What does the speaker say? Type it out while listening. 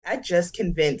I just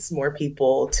convinced more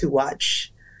people to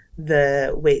watch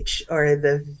The Witch or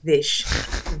The Vish,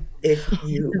 if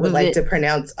you would like to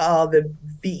pronounce all the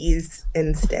V's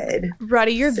instead.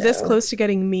 Roddy, you're this close to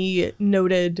getting me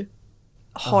noted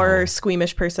horror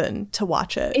squeamish person to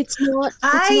watch it.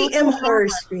 I am horror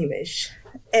squeamish.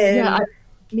 And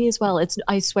me as well.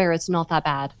 I swear it's not that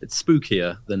bad. It's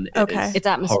spookier than it is. It's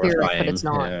atmospheric, horrifying. but it's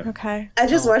not. Yeah. Okay. I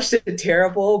just watched a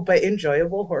terrible but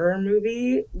enjoyable horror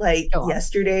movie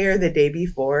yesterday or the day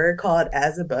before called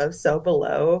As Above, So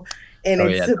Below. And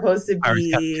it's supposed to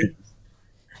be...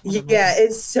 Yeah,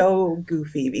 it's so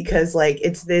goofy because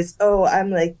it's this, I'm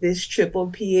this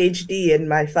triple PhD and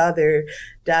my father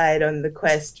died on the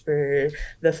quest for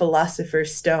the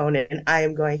Philosopher's Stone and I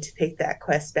am going to pick that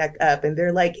quest back up. And they're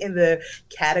in the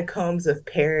catacombs of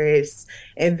Paris.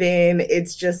 And then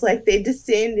it's just they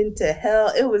descend into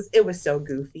hell. It was so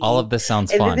goofy. All of this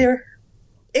sounds fun.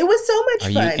 It was so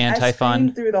much fun. Are you anti-fun? I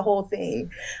screamed through the whole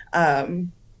thing.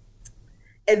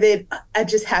 And then I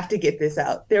just have to get this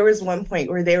out. There was one point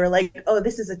where they were like, oh,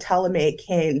 this is a Ptolemaic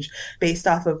hinge based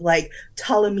off of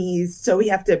Ptolemies. So we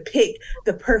have to pick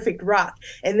the perfect rock.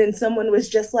 And then someone was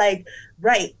just like,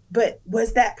 right, but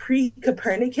was that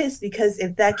pre-Copernicus? Because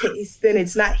if that case, then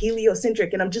it's not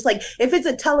heliocentric. And I'm just like, if it's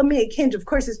a Ptolemaic hinge, of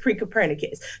course it's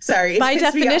pre-Copernicus. Sorry. By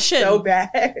definition. So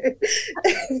bad.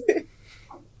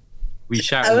 We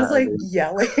shout. I was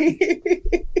yelling.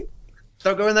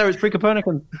 Don't go in there, it's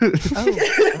pre-Copernican.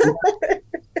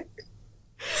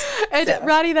 And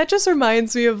Roddy, that just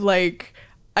reminds me of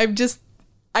I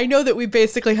know that we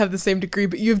basically have the same degree,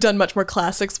 but you've done much more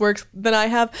classics work than I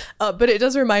have. But it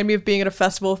does remind me of being at a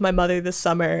festival with my mother this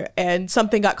summer and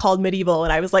something got called medieval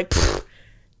and I was like,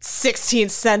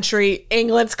 16th century,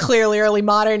 England's clearly early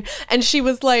modern. And she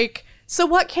was like, so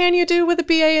what can you do with a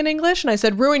BA in English? And I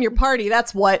said, ruin your party.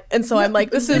 That's what. And so I'm like,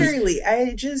 this literally,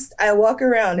 is... I walk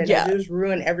around and I just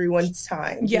ruin everyone's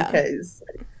time. Yeah. Because...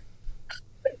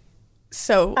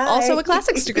 So also a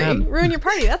classics degree. Ruin your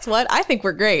party. That's what. I think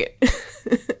we're great.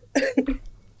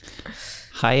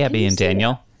 Hi, Abby and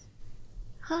Daniel.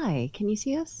 Hi, can you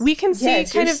see us? We can see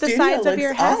kind of the sides of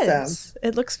your heads. Awesome.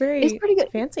 It looks it's pretty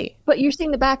good. Fancy. But you're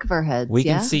seeing the back of our heads. We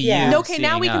can see you. Okay,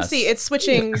 now we can see. It's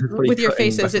switching with your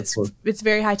faces. It's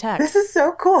very high tech. This is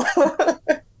so cool.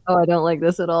 Oh, I don't like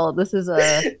this at all. This is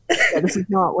this is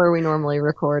not where we normally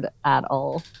record at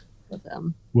all with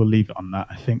them. We'll leave it on that,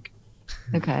 I think.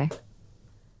 Okay.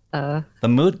 The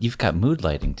mood. You've got mood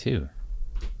lighting too.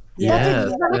 Yeah,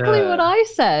 that's exactly what I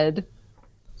said.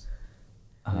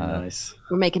 Nice.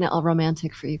 We're making it all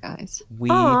romantic for you guys.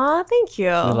 Aw, thank you.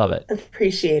 We love it.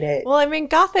 Appreciate it. Well, I mean,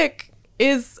 Gothic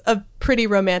is a pretty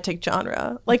romantic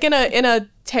genre, in a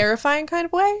terrifying kind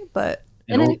of way, but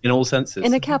in all senses.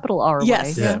 In a capital R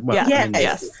yes. way. Yeah. Well,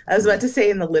 Yes. I was about to say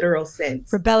in the literal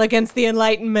sense. Rebel against the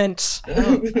Enlightenment.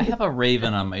 I have a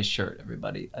raven on my shirt,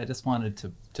 everybody. I just wanted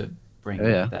to bring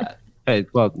that. Hey,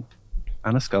 well,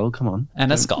 and a skull, come on.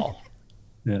 And a skull.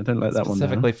 Yeah, I don't like that one.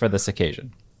 Specifically for this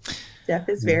occasion. Jeff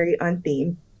is very on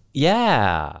theme.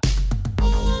 Yeah.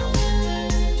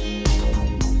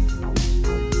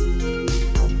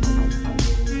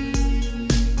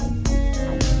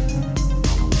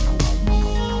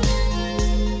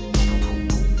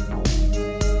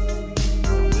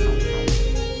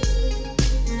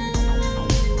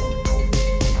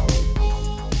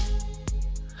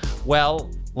 Well,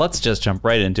 let's just jump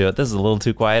right into it. This is a little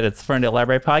too quiet. It's the Ferndale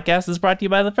Library Podcast. It's brought to you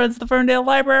by the Friends of the Ferndale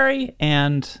Library.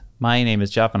 And my name is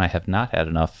Jeff, and I have not had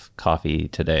enough coffee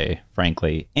today,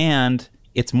 frankly. And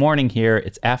it's morning here.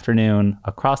 It's afternoon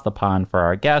across the pond for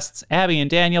our guests, Abby and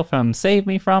Daniel from Save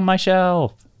Me From My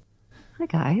Shelf. Hi,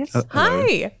 guys.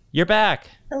 Hi. You're back.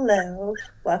 Hello.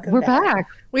 Welcome We're back.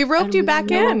 We roped you back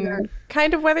in,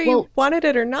 kind of whether you wanted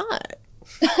it or not.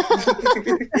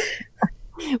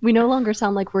 We no longer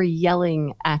sound like we're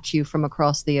yelling at you from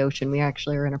across the ocean. We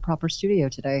actually are in a proper studio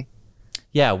today.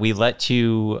 Yeah, we let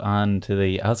you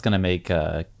onto I was going to make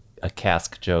a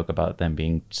cask joke about them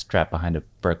being strapped behind a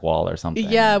brick wall or something.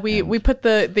 Yeah, we put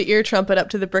the ear trumpet up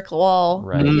to the brick wall,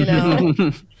 right? You know.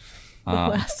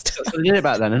 That's what we did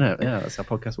about then, isn't it? Yeah, that's how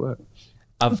podcasts work.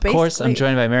 Of course, I'm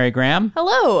joined by Mary Graham.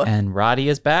 Hello. And Roddy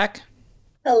is back.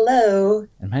 Hello.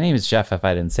 And my name is Jeff, if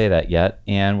I didn't say that yet.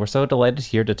 And we're so delighted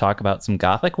here to talk about some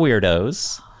Gothic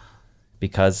weirdos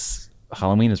because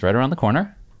Halloween is right around the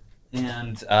corner.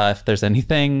 And if there's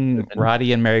anything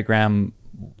Roddy and Mary Graham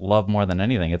love more than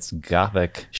anything, it's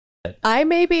Gothic shit. I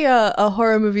may be a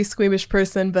horror movie squeamish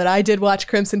person, but I did watch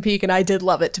Crimson Peak and I did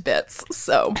love it to bits.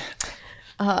 So,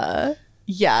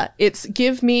 it's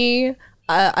give me...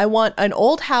 I want an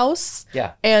old house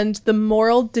and the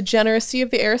moral degeneracy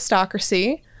of the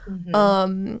aristocracy.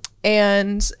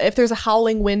 And if there's a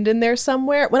howling wind in there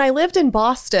somewhere, when I lived in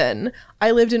Boston,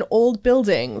 I lived in old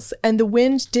buildings and the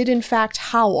wind did in fact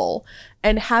howl.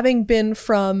 And having been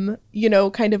from,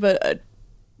 kind of a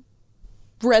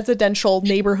residential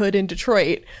neighborhood in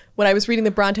Detroit, when I was reading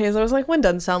the Brontes, I was like, wind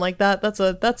doesn't sound like that. That's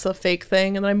a fake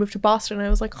thing. And then I moved to Boston and I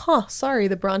was like, sorry,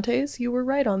 the Brontes, you were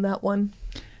right on that one.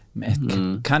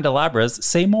 Candelabras,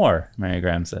 say more, Mary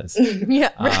Graham says.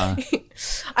 Yeah, right.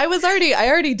 I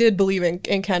already did believe in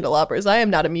candelabras. I am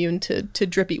not immune to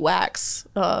drippy wax.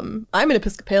 I'm an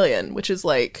Episcopalian, which is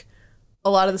like a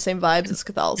lot of the same vibes as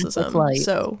Catholicism.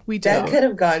 So we do. That could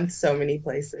have gone so many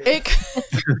places.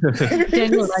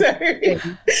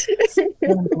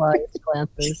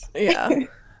 Yeah.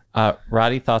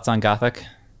 Roddy, thoughts on Gothic?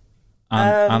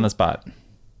 On the spot.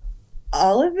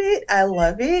 All of it. I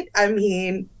love it. I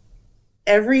mean,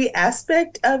 every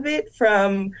aspect of it,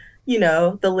 from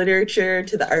the literature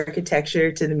to the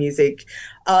architecture to the music,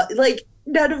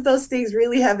 none of those things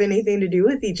really have anything to do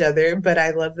with each other, but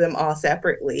I love them all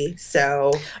separately.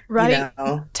 So Roddy,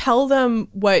 tell them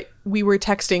what we were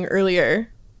texting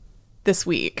earlier this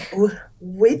week.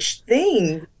 Which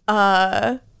thing?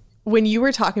 When you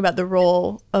were talking about the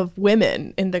role of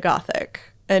women in the Gothic,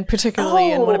 and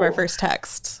particularly in one of our first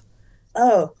texts.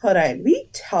 Oh, hold on. We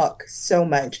talk so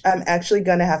much. I'm actually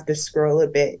going to have to scroll a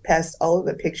bit past all of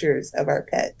the pictures of our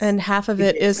pets. And half of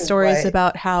it is stories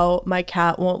about how my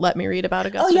cat won't let me read about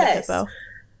Augusta Hippo.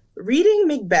 Reading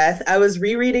Macbeth. I was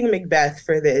rereading Macbeth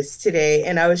for this today,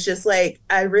 and I was just like,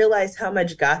 I realized how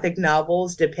much Gothic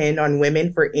novels depend on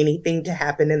women for anything to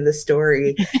happen in the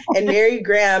story. And Mary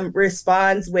Graham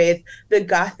responds with the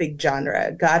Gothic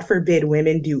genre. God forbid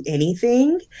women do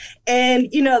anything. And,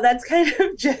 that's kind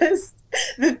of just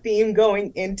the theme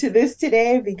going into this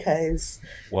today, because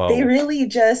they really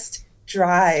just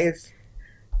drive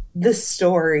the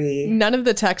story. None of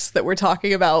the texts that we're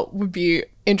talking about would be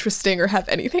interesting or have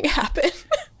anything happen.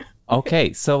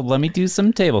 Okay, so let me do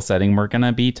some table setting. We're going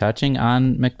to be touching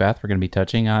on Macbeth. We're going to be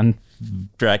touching on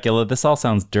Dracula. This all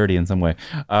sounds dirty in some way.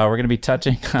 We're going to be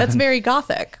touching on... That's very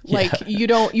Gothic. Like,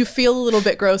 you feel a little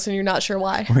bit gross and you're not sure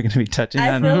why. We're going to be touching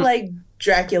on... I feel like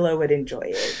Dracula would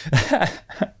enjoy it.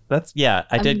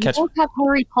 I did catch... We both have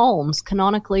Harry Holmes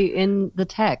canonically in the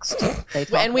text.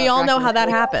 And we all know how that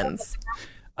happens.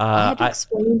 I had to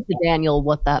explain to Daniel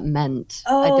what that meant.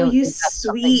 Oh, you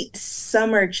sweet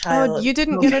summer child. Oh, you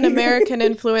didn't get an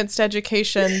American-influenced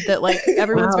education that,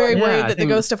 everyone's very worried that the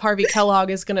ghost of Harvey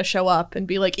Kellogg is going to show up and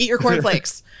be like, eat your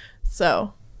cornflakes.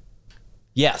 So.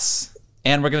 Yes.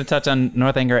 And we're going to touch on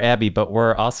Northanger Abbey, but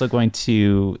we're also going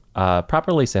to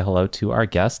properly say hello to our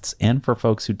guests. And for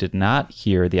folks who did not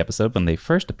hear the episode when they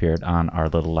first appeared on our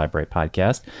little library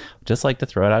podcast, I'd just like to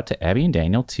throw it out to Abby and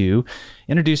Daniel to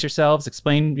introduce yourselves,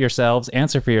 explain yourselves,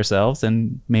 answer for yourselves,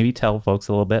 and maybe tell folks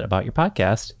a little bit about your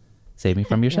podcast, Save Me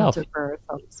From Yourself.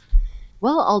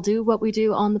 Well, I'll do what we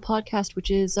do on the podcast,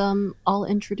 which is I'll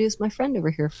introduce my friend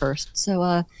over here first.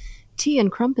 So Tea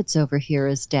and Crumpets over here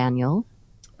is Daniel.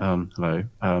 Hello.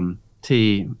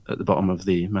 Tea at the bottom of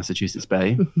the Massachusetts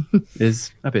Bay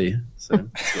is Abby. So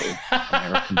sort of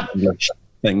American English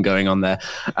thing going on there.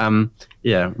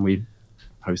 We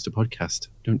host a podcast,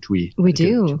 don't we? We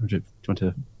do. Do you want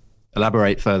to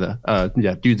elaborate further?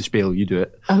 Do the spiel. You do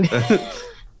it. Okay.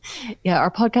 Yeah,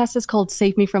 our podcast is called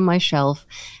Save Me From My Shelf,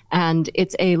 and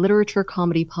it's a literature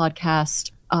comedy podcast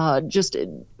just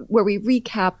where we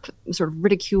recap, sort of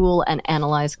ridicule and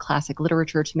analyze classic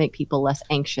literature to make people less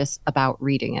anxious about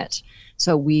reading it.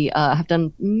 So we have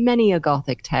done many a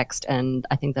Gothic text, and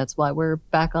I think that's why we're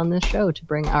back on this show, to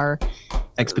bring our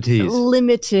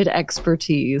limited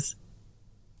expertise.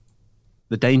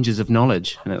 The dangers of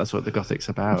knowledge, and that's what the Gothic's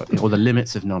about, or the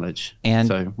limits of knowledge. And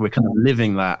so we're kind of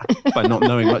living that by not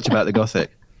knowing much about the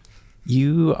Gothic.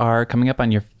 You are coming up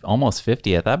on your almost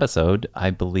 50th episode. I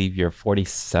believe your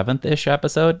 47th-ish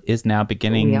episode is now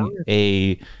beginning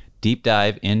a deep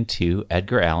dive into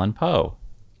Edgar Allan Poe.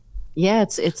 Yeah,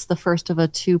 it's the first of a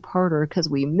two-parter because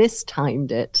we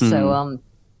mistimed it. So,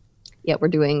 we're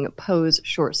doing Poe's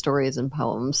short stories and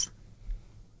poems.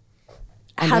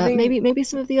 And maybe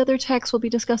some of the other texts we'll be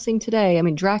discussing today. I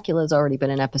mean, Dracula's already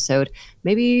been an episode.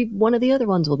 Maybe one of the other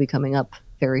ones will be coming up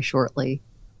very shortly.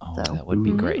 Oh, that would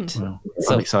be great. Well,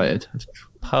 I'm excited.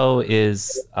 Poe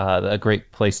is a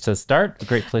great place to start, a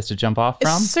great place to jump off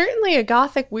from. Certainly a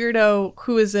Gothic weirdo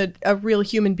who is a real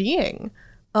human being.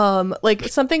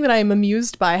 Something that I'm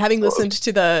amused by, having listened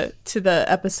to the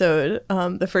episode,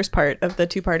 the first part of the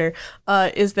two-parter,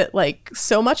 is that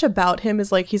so much about him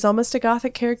is he's almost a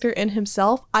Gothic character in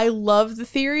himself. I love the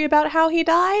theory about how he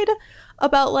died,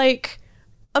 about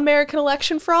American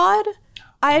election fraud.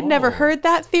 I had never heard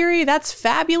that theory. That's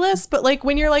fabulous. But like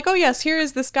when you're like, oh yes, here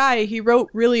is this guy. He wrote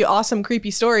really awesome,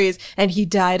 creepy stories, and he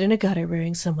died in a gutter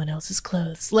wearing someone else's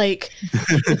clothes. Like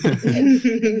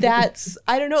that's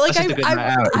I don't know. Like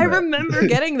I remember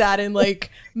getting that in like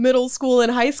middle school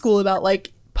and high school about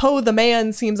like Poe the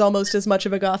man seems almost as much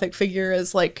of a Gothic figure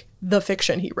as like the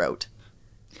fiction he wrote.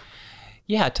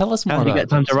 Yeah, tell us more. How did he get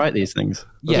time to write these things?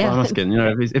 That's what I'm asking. You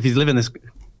know, if he's living this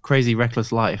crazy,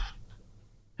 reckless life,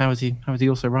 how is he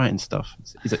also writing stuff?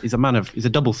 He's a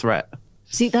double threat.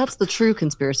 See, that's the true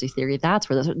conspiracy theory. That's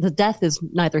where the death is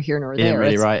neither here nor there. He didn't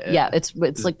really write it. Yeah, it's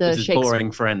like the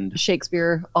boring friend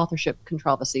Shakespeare authorship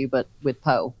controversy, but with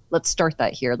Poe. Let's start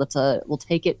that here. We'll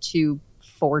take it to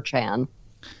 4chan.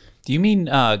 Do you mean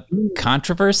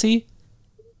controversy?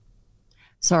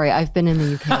 Sorry, I've been in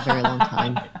the UK a very long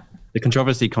time. The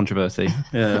controversy.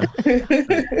 Yeah.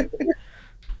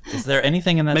 Is there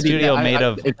anything in that studio made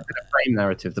of... It's a frame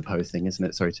narrative, the Poe thing, isn't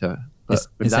it? Sorry to...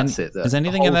 Is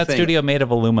anything in that studio made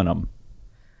of aluminum?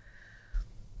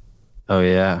 Oh,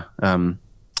 yeah.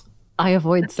 I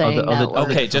avoid saying that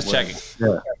word. Okay, just checking.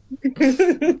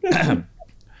 Yeah.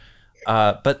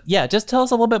 But yeah, just tell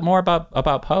us a little bit more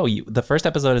about Poe. The first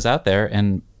episode is out there,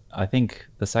 and I think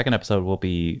the second episode will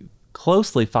be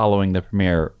closely following the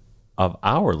premiere of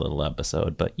our little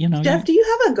episode. But Jeff, do you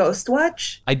have a ghost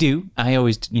watch? I do. I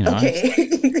always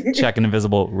check an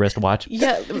invisible wristwatch.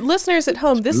 Yeah, listeners at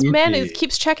home, this man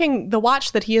keeps checking the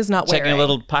watch that he is not wearing. Checking a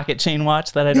little pocket chain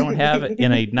watch that I don't have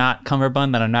in a not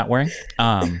cummerbund that I'm not wearing.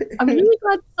 I'm really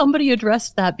glad somebody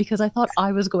addressed that because I thought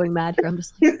I was going mad here. I'm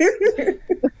just like...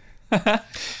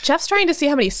 Jeff's trying to see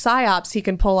how many psyops he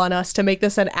can pull on us to make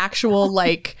this an actual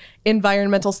like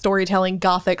environmental storytelling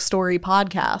Gothic story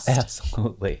podcast.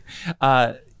 Absolutely.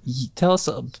 Tell us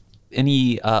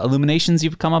any illuminations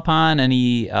you've come upon,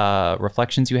 any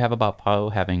reflections you have about Poe,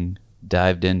 having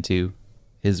dived into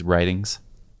his writings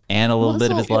and a little bit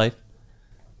of his life.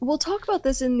 We'll talk about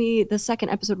this in the second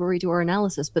episode where we do our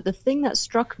analysis, but the thing that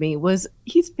struck me was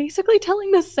he's basically telling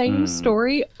the same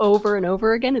story over and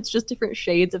over again. It's just different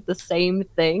shades of the same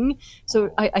thing.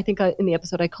 So I think in the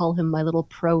episode I call him my little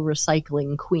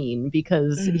pro-recycling queen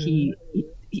because he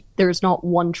there's not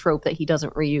one trope that he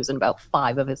doesn't reuse in about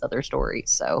 5 of his other stories.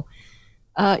 So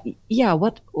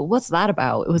what's that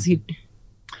about? Was he...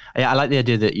 Yeah, I like the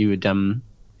idea that you would...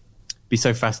 be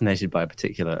so fascinated by a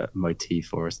particular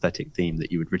motif or aesthetic theme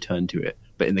that you would return to it.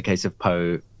 But in the case of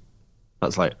Poe,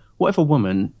 that's like, what if a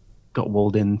woman got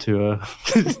walled into a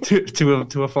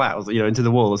to a flat, or, into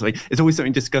the wall or something? It's always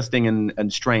something disgusting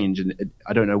and strange, and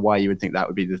I don't know why you would think that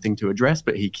would be the thing to address,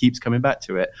 but he keeps coming back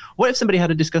to it. What if somebody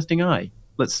had a disgusting eye?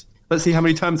 Let's see how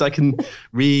many times I can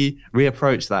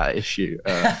reapproach that issue.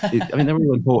 They're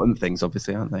really important things,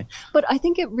 obviously, aren't they? But I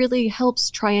think it really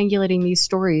helps triangulating these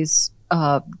stories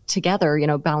together,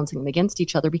 balancing them against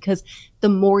each other, because the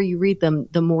more you read them,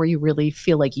 the more you really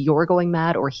feel like you're going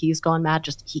mad or he's gone mad.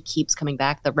 Just he keeps coming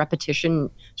back. The repetition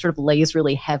sort of lays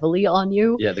really heavily on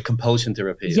you. Yeah, the compulsion to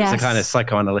repeat. Yes. It's a kind of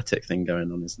psychoanalytic thing going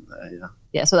on, isn't there? Yeah.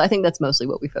 Yeah, so I think that's mostly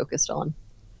what we focused on.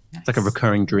 It's like a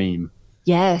recurring dream.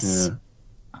 Yes. Yeah.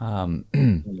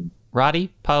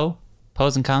 Roddy, Poe,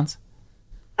 pros and cons?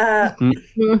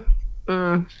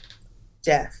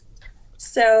 Jeff.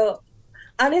 So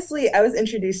honestly, I was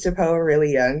introduced to Poe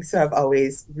really young, so I've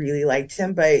always really liked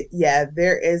him. But yeah,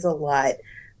 there is a lot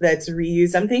that's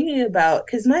reused. I'm thinking about,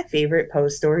 because my favorite Poe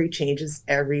story changes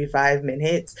every 5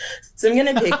 minutes. So I'm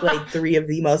going to pick like 3 of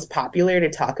the most popular to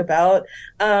talk about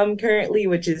currently,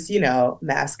 which is,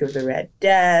 Mask of the Red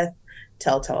Death,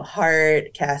 Telltale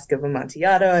Heart, Cask of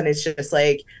Amontillado. And it's just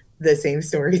like the same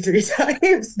story 3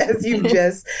 times as you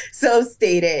just so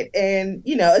stated. And,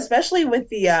 especially with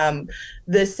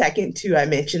the second 2 I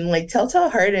mentioned, like Telltale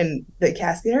Heart and the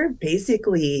Casket are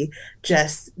basically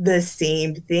just the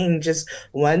same thing. Just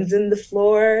one's in the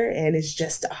floor and it's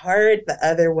just a heart. The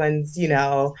other one's, in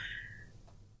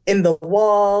the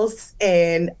walls.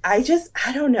 And I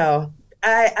don't know.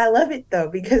 I love it though,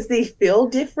 because they feel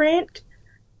different.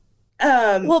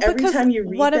 Because every time you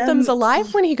read one of them's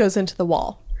alive when he goes into the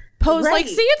wall. Poe's like,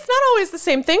 see, it's not always the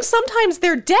same thing. Sometimes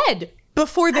they're dead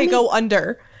before they go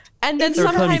under. And then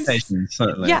sometimes,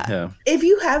 certainly. Yeah. If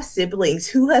you have siblings,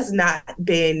 who has not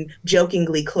been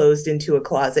jokingly closed into a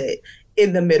closet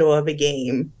in the middle of a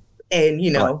game and,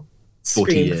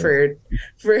 scream for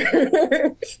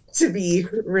to be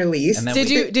released? Did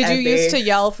you used to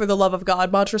yell for the love of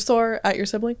God, Montresor, at your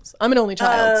siblings? I'm an only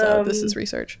child, so this is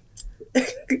research.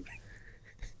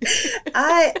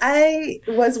 I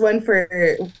was one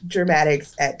for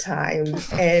dramatics at times,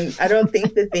 and I don't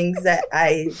think the things that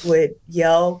I would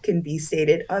yell can be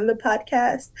stated on the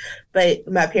podcast. But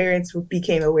my parents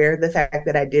became aware of the fact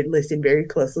that I did listen very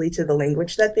closely to the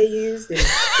language that they used, and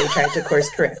they tried to course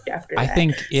correct after that. I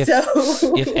think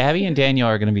if Abby and Daniel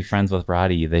are going to be friends with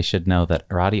Roddy, they should know that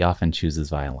Roddy often chooses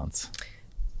violence.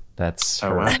 That's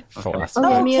her philosophy.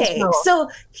 Okay, so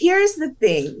here's the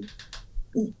thing.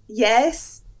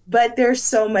 Yes, but there's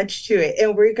so much to it.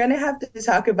 And we're going to have to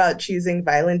talk about choosing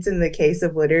violence in the case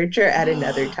of literature at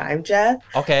another time, Jeff.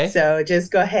 Okay. So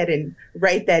just go ahead and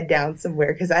write that down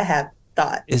somewhere because I have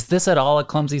thoughts. Is this at all a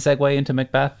clumsy segue into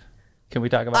Macbeth? Can we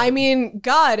talk about it? mean,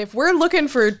 God, if we're looking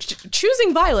for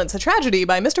choosing violence, a tragedy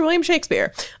by Mr. William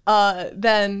Shakespeare,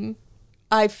 then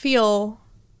I feel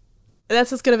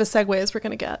that's as good of a segue as we're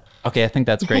going to get. Okay, I think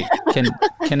that's great.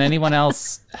 Can anyone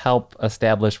else help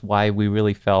establish why we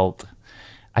really felt...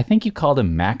 I think you called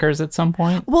him Mackers at some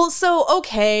point. Well, so,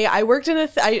 okay, I worked in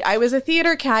I was a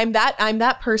theater I'm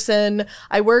that person.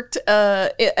 I worked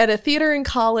at a theater in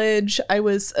college. I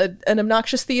was an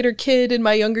obnoxious theater kid in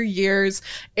my younger years.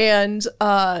 And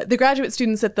the graduate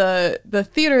students at the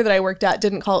theater that I worked at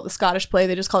didn't call it the Scottish play.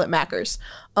 They just called it Mackers.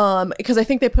 Because I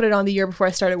think they put it on the year before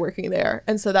I started working there.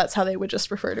 And so that's how they would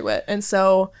just refer to it. And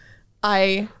so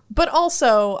but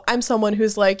also I'm someone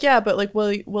who's like, yeah, but like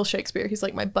Will Shakespeare, he's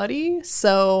like my buddy.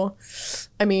 So,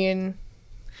 I mean,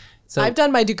 I've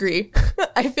done my degree.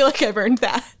 I feel like I've earned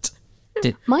that.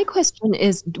 My question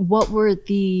is, what were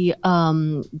the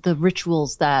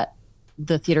rituals that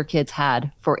the theater kids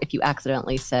had for if you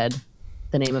accidentally said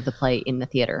the name of the play in the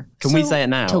theater? Can we say it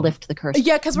now? To lift the curse.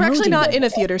 Yeah, because we're actually not in a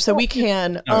theater, so we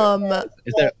can.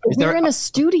 We're in a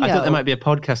studio. I thought there might be a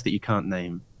podcast that you can't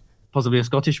name. Possibly a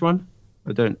Scottish one?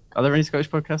 Are there any Scottish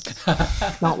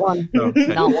podcasts? Not one. Okay.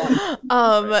 Not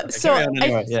one. So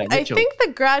anyway. I think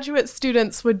the graduate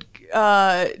students would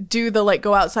do the like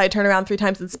go outside, turn around 3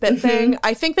 times and spit thing.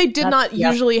 I think they did not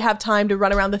usually have time to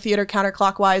run around the theater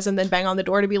counterclockwise and then bang on the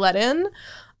door to be let in.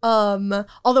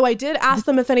 Although I did ask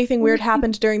them if anything weird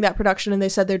happened during that production, and they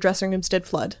said their dressing rooms did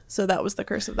flood. So that was the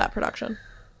curse of that production.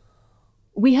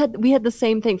 We had the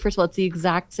same thing. First of all, it's the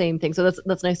exact same thing. So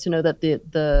that's nice to know that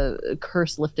the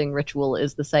curse lifting ritual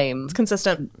is the same. It's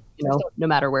consistent, no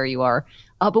matter where you are.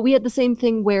 But we had the same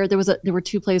thing where there were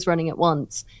 2 plays running at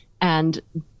once, and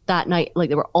that night, like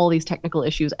there were all these technical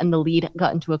issues, and the lead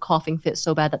got into a coughing fit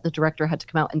so bad that the director had to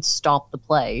come out and stop the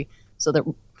play. So that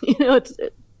it's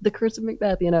the curse of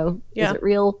Macbeth. Is it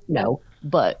real? No,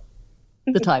 but.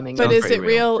 The timing. But is it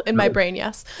real in my brain?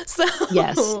 Yes. So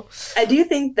yes. I do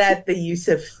think that the use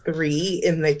of 3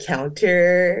 in the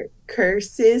counter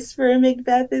curses for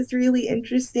Macbeth is really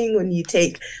interesting when you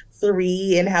take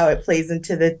 3 and how it plays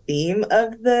into the theme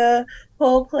of the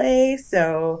whole play.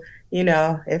 So,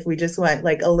 if we just want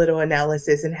like a little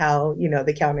analysis and how,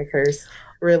 the counter curse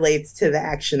relates to the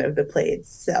action of the play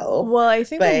itself. Well, I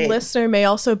think the listener may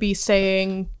also be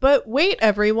saying, but wait,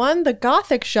 everyone, the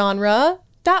Gothic genre,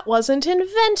 that wasn't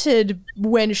invented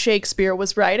when Shakespeare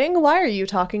was writing. Why are you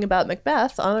talking about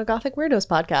Macbeth on a Gothic Weirdos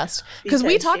podcast? Because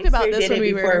we talked about this when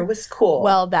we were. It was cool.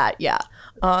 Well, that, yeah.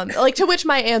 To which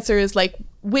my answer is like,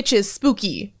 which is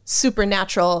spooky,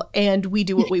 supernatural, and we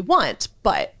do what we want,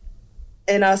 but.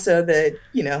 And also the,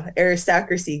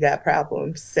 aristocracy got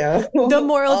problems. So the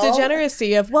moral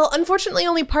degeneracy of, well, unfortunately,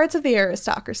 only parts of the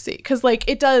aristocracy, because like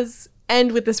it does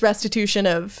end with this restitution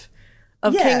of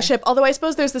kingship, although I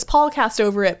suppose there's this Paul cast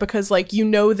over it because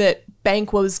that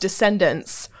Banquo's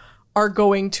descendants are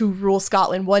going to rule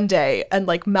Scotland one day, and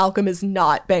like Malcolm is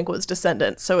not Banquo's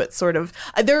descendant, so it's sort of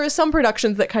there are some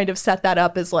productions that kind of set that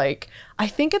up as like, I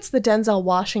think it's the Denzel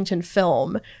Washington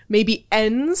film maybe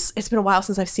ends, it's been a while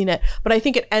since I've seen it, but I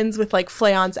think it ends with like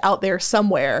Fleance out there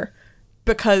somewhere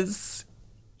because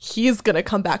he's gonna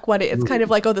come back one day. It's kind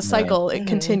of like the cycle it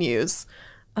continues.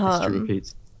 History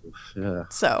repeats. Yeah.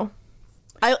 So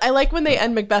I like when they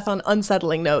end Macbeth on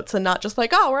unsettling notes and not just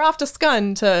like, oh, we're off to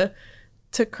Scun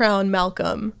to crown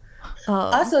Malcolm.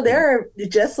 Also, there are,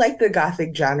 just like the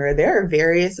Gothic genre, there are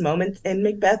various moments in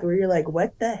Macbeth where you're like,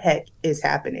 what the heck is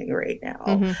happening right now?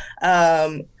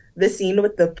 Mm-hmm. The scene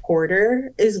with the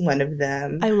porter is one of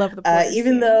them. I love the porter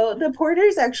even though the porter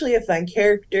is actually a fun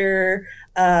character,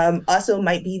 also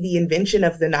might be the invention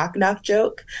of the knock-knock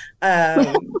joke.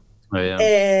 Oh, yeah.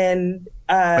 And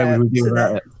why would we do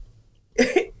that?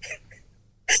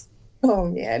 Oh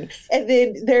man. And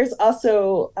then there's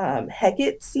also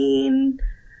Hecate scene,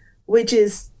 which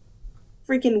is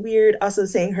freaking weird. Also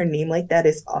saying her name like that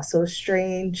is also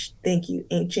strange. Thank you,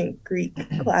 ancient Greek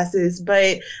classes.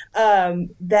 But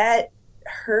that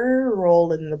her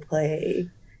role in the play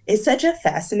is such a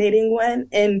fascinating one.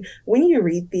 And when you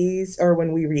read these, or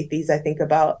when we read these, I think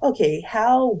about, okay,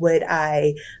 how would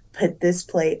I put this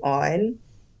play on?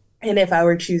 And if I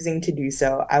were choosing to do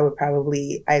so, I would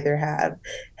probably either have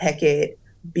Hecate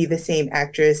be the same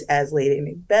actress as Lady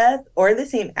Macbeth, or the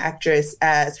same actress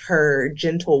as her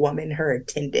gentlewoman, her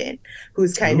attendant,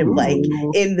 who's kind of like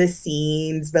in the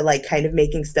scenes, but like kind of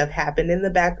making stuff happen in the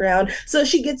background. So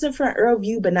she gets a front row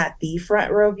view, but not the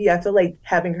front row view. I feel like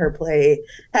having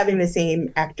the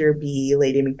same actor be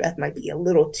Lady Macbeth might be a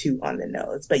little too on the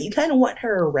nose, but you kind of want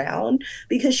her around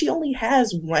because she only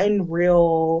has one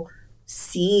real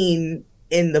scene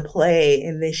in the play,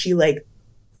 and then she like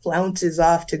flounces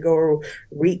off to go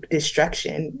wreak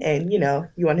destruction, and you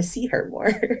want to see her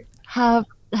more. Have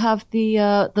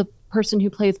the person who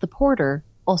plays the porter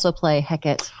also play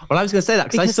Hecate? Well, I was going to say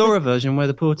that because I saw a version where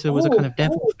the porter was a kind of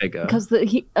devil figure. Because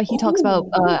he talks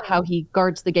about how he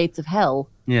guards the gates of hell.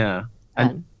 Yeah,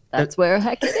 and that's where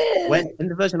Hecate is. In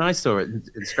the version I saw it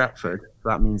in Stratford,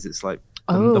 that means it's like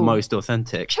the most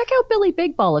authentic. Check out Billy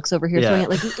Big Bollocks over here showing it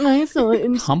like I saw it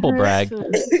in humble brag.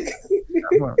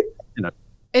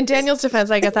 In Daniel's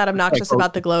defense, I get that obnoxious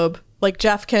about the Globe. Like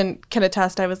Jeff can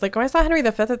attest. I was like, I saw Henry V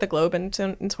at the Globe in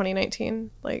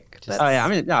 2019. Like, I've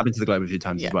been to the Globe a few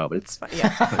times as well, but it's fine.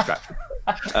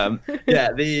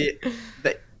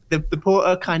 The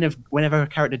porter kind of, whenever a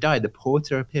character died, the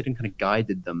porter appeared and kind of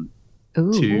guided them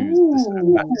to the sort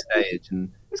of backstage, and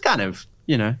it was kind of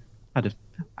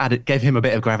gave him a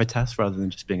bit of gravitas rather than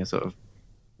just being a sort of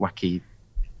wacky,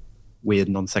 weird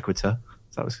non sequitur.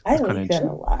 So I like that a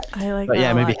lot. I like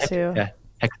that a lot too.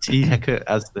 Hecate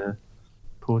as the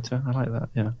porter. I like that.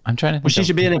 Yeah. I'm trying to think. Well, she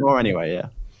should be in it more anyway. Yeah.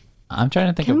 I'm trying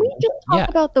to think. Can we just talk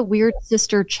about the weird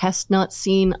sister chestnut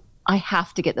scene? I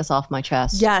have to get this off my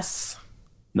chest. Yes.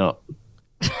 No.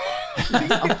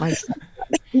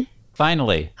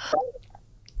 Finally.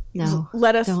 No.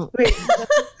 Let us. Don't.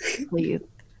 Please.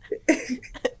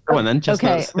 Go on then.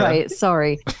 Okay. Right.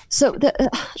 Sorry. So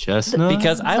chestnut.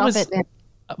 Because I was.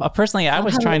 Personally, I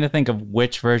was trying to think of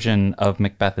which version of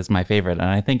Macbeth is my favorite, and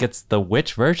I think it's the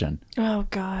witch version. Oh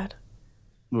God.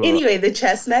 Anyway, the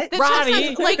chestnut.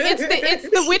 Roddy. Like it's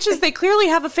the witches. They clearly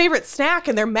have a favorite snack,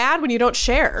 and they're mad when you don't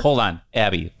share. Hold on,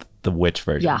 Abby. The witch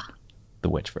version. Yeah. The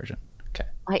witch version.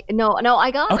 Okay. No,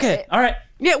 I got it. Okay. All right.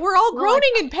 Yeah, we're all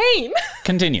groaning in pain.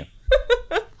 Continue.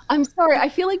 I'm sorry. I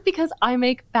feel like because I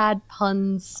make bad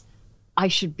puns, I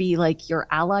should be like your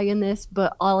ally in this,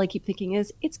 but all I keep thinking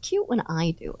is it's cute when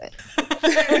I do it.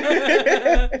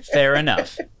 Fair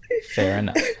enough.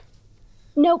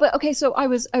 No, but okay, so I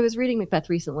was reading Macbeth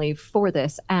recently for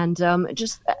this, and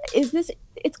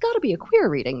it's got to be a queer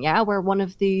reading, yeah, where one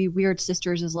of the weird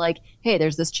sisters is like, hey,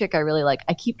 there's this chick I really like.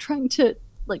 I keep trying to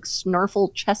like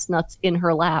snarfle chestnuts in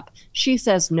her lap. She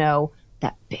says no.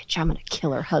 That bitch, I'm gonna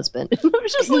kill her husband. I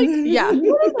was just like, yeah.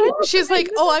 She's like,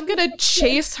 oh, I'm gonna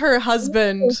chase her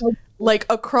husband like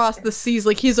across the seas,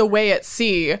 like he's away at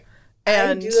sea. And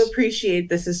I do appreciate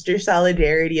the sister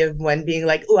solidarity of one being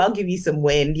like, oh, I'll give you some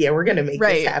wind. Yeah, we're gonna make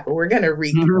this happen. We're gonna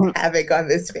wreak havoc on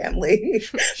this family.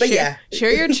 But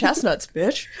share your chestnuts,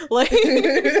 bitch. Like,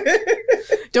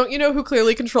 don't you know who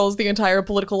clearly controls the entire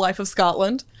political life of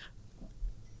Scotland?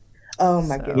 Oh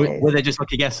my goodness. Were they just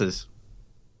lucky guesses?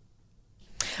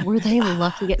 Were they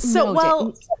lucky?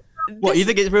 What, you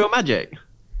think it's real magic?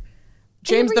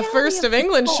 James the First of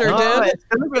England sure did.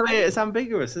 It's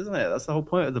ambiguous, isn't it? That's the whole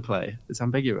point of the play. It's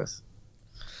ambiguous.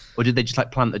 Or did they just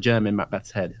like plant a germ in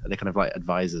Macbeth's head? Are they kind of like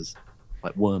advisors,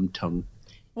 like worm tongue?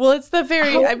 Well, it's that's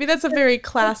a very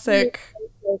classic.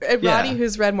 Roddy,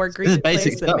 who's read more Greek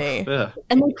plays than me. Yeah.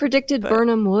 And they predicted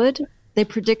Birnam Wood. They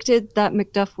predicted that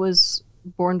Macduff was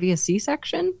born via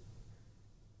C-section.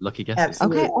 Lucky guesses.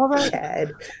 Absolutely. Okay, all right.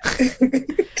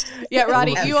 Yeah,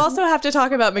 Roddy, you also have to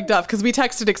talk about Macduff because we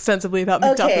texted extensively about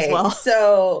Macduff as well.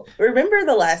 So remember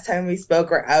the last time we spoke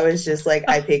where I was just like,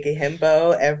 I pick a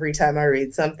himbo every time I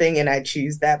read something and I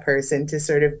choose that person to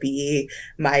sort of be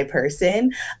my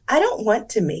person. I don't want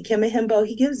to make him a himbo.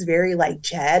 He gives very like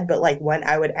Chad, but like one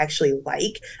I would actually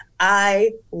like.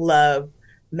 I love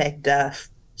Macduff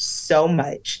so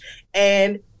much.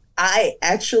 And I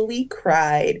actually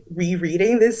cried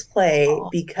rereading this play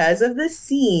because of the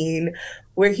scene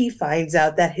where he finds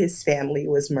out that his family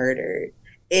was murdered.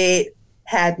 It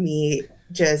had me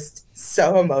just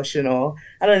so emotional.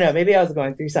 I don't know, maybe I was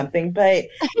going through something, but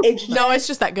it's it's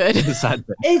just that good.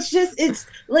 It's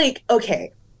like,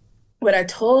 okay, what I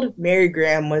told Mary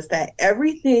Graham was that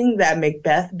everything that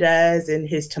Macbeth does in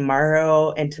his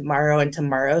tomorrow and tomorrow and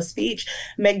tomorrow speech,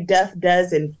 Macduff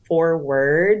does in 4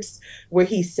 words, where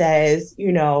he says,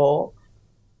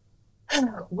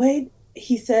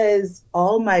 he says,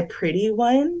 "All my pretty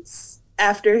ones."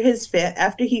 After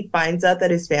after he finds out that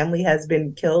his family has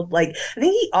been killed, like I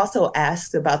think he also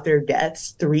asks about their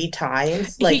deaths 3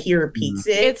 times. Like he repeats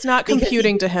it. It's not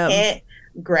computing to him. Can't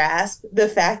grasp the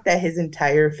fact that his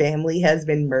entire family has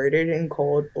been murdered in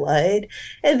cold blood,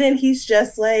 and then he's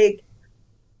just like,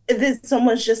 then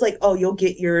someone's just like, "Oh, you'll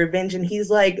get your revenge," and he's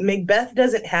like, "Macbeth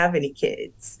doesn't have any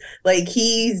kids. Like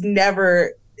he's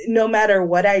never." No matter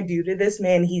what I do to this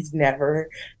man, he's never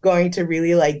going to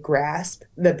really like grasp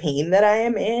the pain that I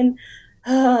am in.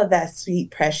 Oh, that sweet,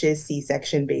 precious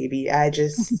C-section baby.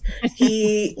 It's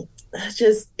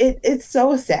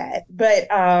so sad. But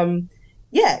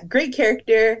yeah, great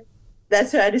character.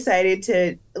 That's who I decided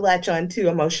to latch on to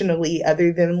emotionally,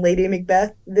 other than Lady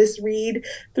Macbeth this read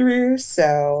through.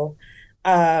 So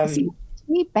See, to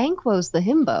me, Banquo's the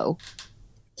himbo.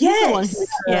 Yes.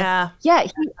 Yeah.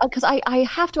 Because I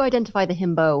have to identify the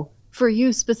himbo for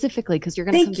you specifically, because you're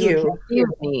going to come to hear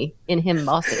me in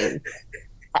himbosity.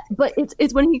 But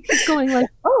it's when he keeps going like,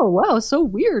 "Oh wow, so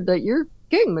weird that you're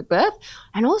king, Macbeth,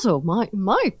 and also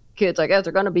my kids, I guess,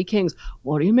 are going to be kings.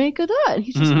 What do you make of that?" And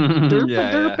he's just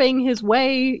derping his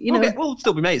way. Okay, we'll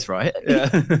still be mates, right?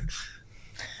 Yeah.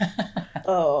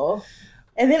 Oh,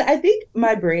 and then I think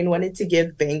my brain wanted to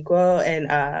give Banquo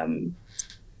and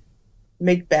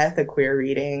Macbeth a queer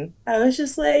reading. I was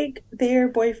just like, they're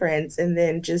boyfriends, and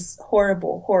then just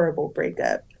horrible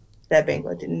breakup that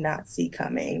Banquo did not see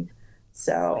coming.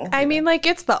 So I mean, like,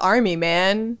 it's the army,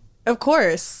 man. Of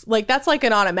course. Like, that's like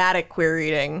an automatic queer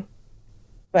reading.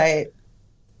 But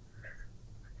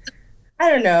I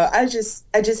don't know. I just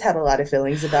had a lot of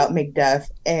feelings about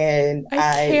Macduff, and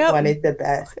I wanted the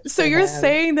best. So you're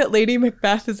saying that Lady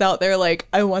Macbeth is out there like,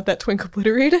 I want that twink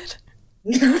obliterated?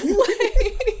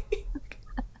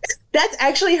 That's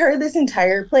actually her this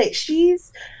entire play.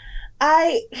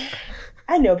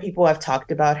 I know people have talked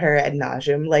about her ad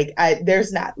nauseum. Like,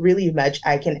 there's not really much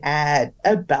I can add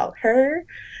about her.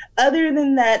 Other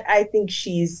than that, I think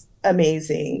she's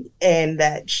amazing and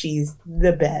that she's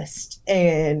the best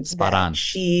and spot on.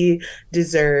 She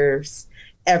deserves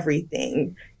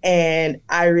everything. And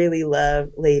I really love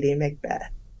Lady Macbeth.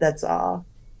 That's all.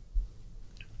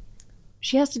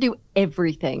 She has to do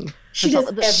everything.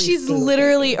 She's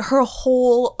literally, her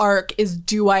whole arc is,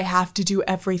 do I have to do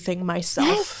everything myself?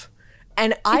 Yes.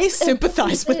 And I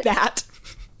sympathize with that.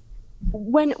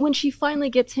 When she finally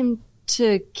gets him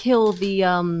to kill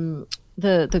the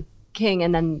king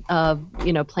and then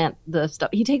plant the stuff,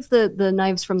 he takes the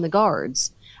knives from the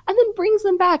guards and then brings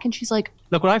them back, and she's like,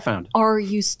 "Look what I found. Are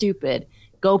you stupid?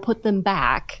 Go put them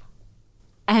back."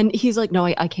 And he's like, "No,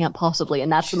 I can't possibly."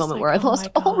 And that's the moment where I lost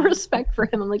all respect for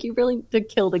him. I'm like, you really did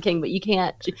kill the king, but you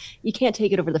can't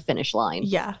take it over the finish line.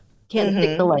 Yeah. Can't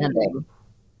pick the landing.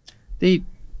 The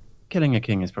killing a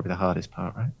king is probably the hardest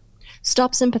part, right?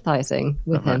 Stop sympathizing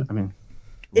with him. I mean,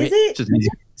 is it?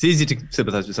 It's easy to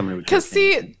sympathize with someone who would kill. Because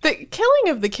see, the killing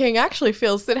of the king actually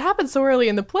it happens so early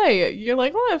in the play. You're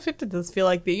like, well, if it does feel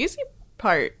like the easy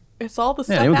part, it's all the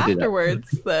stuff afterwards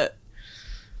that.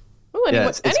 Well,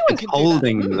 anyone can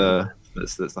holding do that.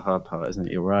 That's the hard part, isn't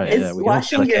it? You're right. It's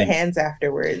washing your hands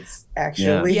afterwards,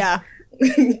 actually. Yeah.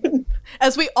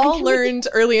 As we all learned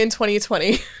early in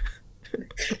 2020.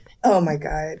 Oh my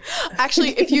God.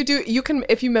 Actually, if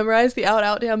you memorize the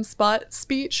out damn spot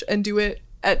speech and do it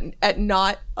at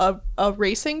not a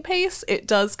racing pace, it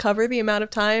does cover the amount of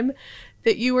time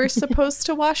that you were supposed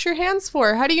to wash your hands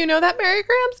for. How do you know that, Mary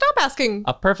Graham? Stop asking.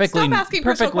 A perfectly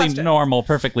normal,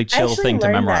 perfectly chill thing to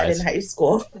memorize. That in high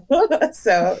school.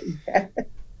 So, yeah.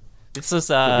 This is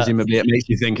presumably it makes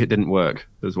you think it didn't work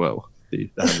as well. The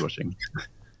hand washing.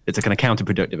 It's a kind of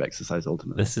counterproductive exercise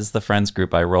ultimately. This is the friends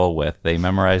group I roll with. They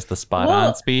memorize the spot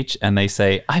on speech and they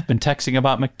say, "I've been texting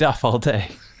about Macduff all day."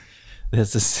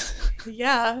 This is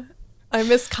yeah. I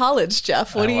miss college,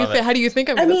 Jeff. What do you think? How do you think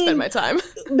I'm going to spend my time?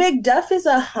 Macduff is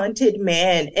a haunted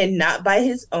man, and not by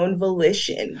his own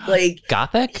volition. Like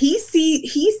Gothic, he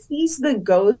sees the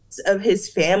ghosts of his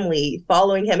family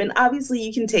following him, and obviously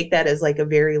you can take that as like a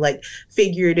very like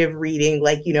figurative reading,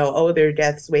 like their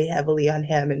deaths weigh heavily on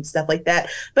him and stuff like that.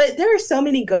 But there are so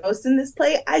many ghosts in this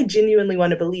play. I genuinely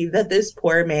want to believe that this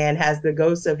poor man has the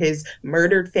ghosts of his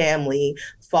murdered family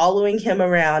following him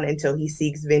around until he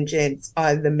seeks vengeance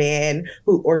on the man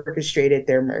who orchestrated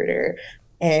their murder.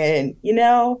 And,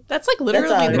 that's like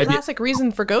literally the classic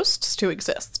reason for ghosts to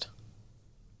exist.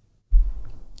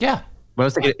 Yeah. Well, I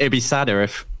was thinking it'd be sadder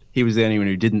if he was the only one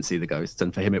who didn't see the ghosts,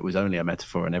 and for him it was only a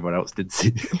metaphor and everyone else did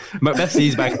see. Macbeth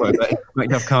sees Banquo, but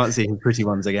Macduff can't see his pretty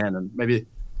ones again, and maybe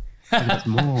That's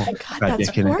more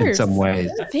tragic in some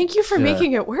ways. Thank you for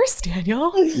making it worse,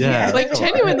 Daniel. Yeah. Like,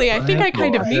 genuinely, I think I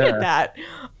kind of needed that.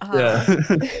 I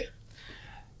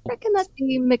reckon that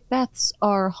the Macbeths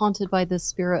are haunted by the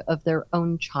spirit of their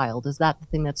own child. Is that the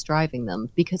thing that's driving them?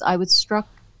 Because I was struck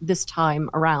this time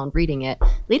around reading it.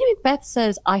 Lady Macbeth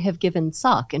says, I have given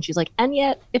suck. And she's like, and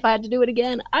yet, if I had to do it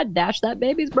again, I'd dash that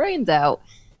baby's brains out.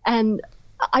 And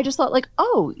I just thought, like,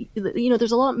 oh,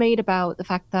 there's a lot made about the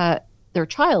fact that they're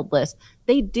childless.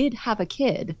 They did have a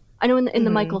kid. I know in the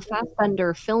Michael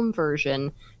Fassbender film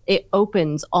version, it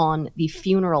opens on the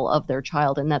funeral of their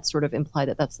child, and that's sort of implied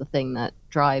that that's the thing that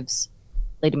drives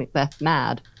Lady Macbeth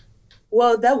mad.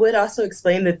 Well, that would also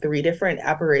explain the 3 different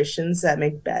apparitions that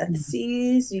Macbeth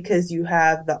sees, because you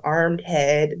have the armed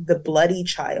head, the bloody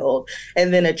child,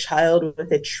 and then a child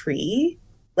with a tree,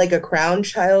 like a crowned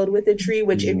child with a tree,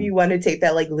 which if you want to take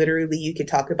that like literally, you could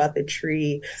talk about the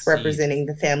tree representing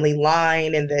the family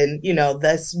line. And then,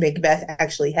 thus Macbeth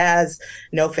actually has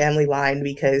no family line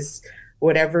because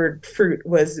whatever fruit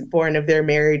was born of their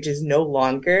marriage is no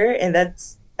longer. And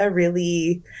that's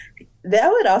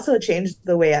that would also change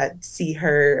the way I see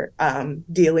her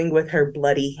dealing with her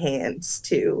bloody hands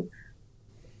too.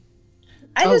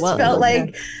 I felt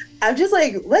like, I'm just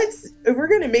like, if we're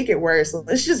going to make it worse,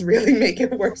 let's just really make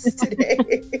it worse today.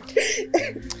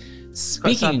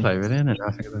 Speaking Daniel's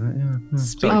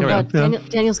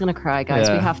going to cry, guys.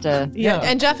 We have to. Yeah.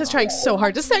 And Jeff is trying so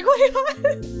hard to segue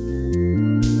on.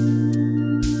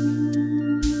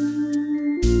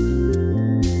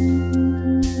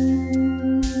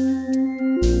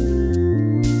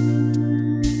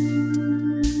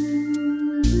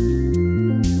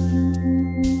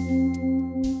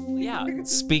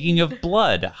 Speaking of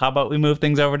blood, how about we move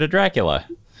things over to Dracula?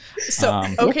 So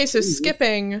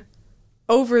skipping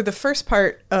over the first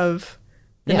part of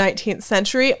the 19th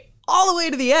century all the way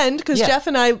to the end, because Jeff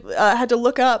and I had to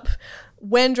look up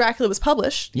when Dracula was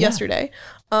published yesterday.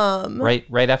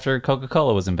 Right after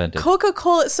Coca-Cola was invented.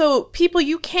 Coca-Cola. So people,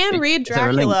 you can read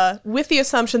Dracula with the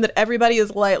assumption that everybody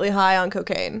is lightly high on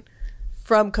cocaine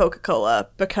from Coca-Cola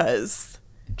because...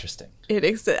 Interesting. It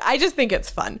exists. I just think it's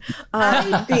fun.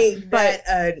 I think that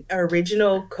an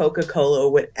original Coca-Cola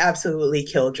would absolutely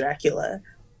kill Dracula.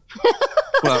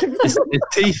 Well, his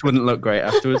teeth wouldn't look great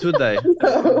afterwards, would they?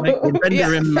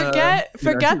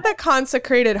 Forget the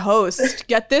consecrated host.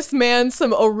 Get this man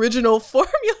some original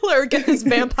formula, or get this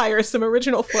vampire some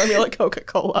original formula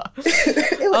Coca-Cola.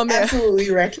 It would absolutely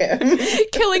wreck him.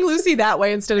 Killing Lucy that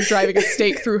way instead of driving a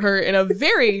stake through her in a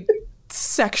very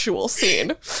sexual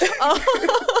scene.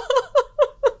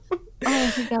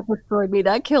 I think that destroyed me.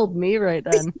 That killed me right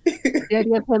then. The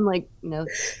idea of him,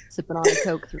 sipping on a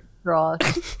Coke through a straw.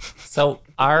 So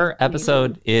our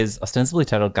episode is ostensibly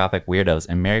titled Gothic Weirdos,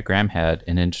 and Mary Graham had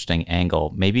an interesting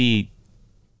angle. Maybe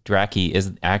Draki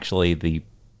isn't actually the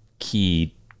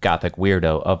key Gothic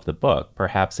weirdo of the book.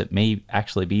 Perhaps it may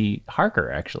actually be Harker,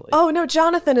 actually. Oh, no,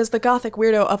 Jonathan is the Gothic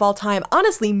weirdo of all time.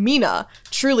 Honestly, Mina,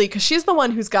 truly, because she's the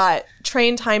one who's got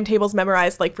train timetables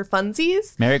memorized, like, for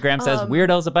funsies. Mary Graham says,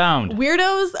 weirdos abound.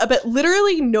 Weirdos, but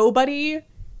literally nobody...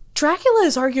 Dracula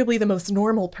is arguably the most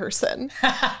normal person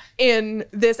in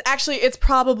this. Actually, it's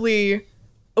probably,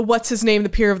 what's his name, the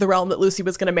peer of the realm that Lucy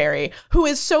was going to marry, who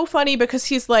is so funny because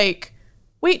he's like,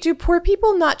 wait, do poor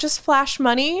people not just flash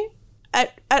money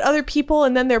at other people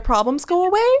and then their problems go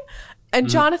away? And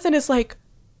Jonathan is like,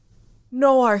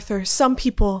 no, Arthur, some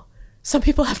people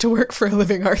have to work for a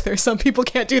living, Arthur. Some people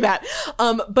can't do that.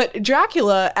 But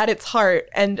Dracula at its heart,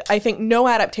 and I think no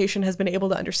adaptation has been able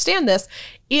to understand this,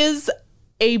 is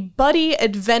a buddy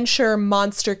adventure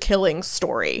monster killing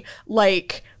story.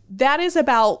 Like, that is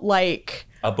about, like,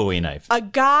 a Bowie knife. A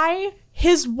guy,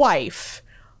 his wife's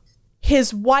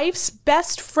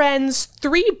best friend's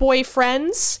 3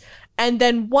 boyfriends, and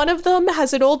then one of them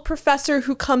has an old professor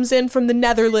who comes in from the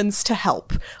Netherlands to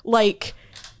help. Like,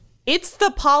 it's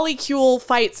the Polycule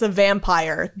Fights a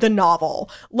Vampire, the novel.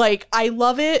 Like, I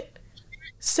love it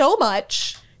so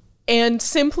much, and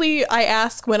simply I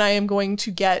ask when I am going to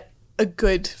get a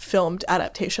good filmed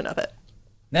adaptation of it.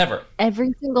 Never.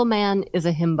 Every single man is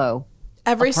a himbo.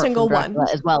 Every single one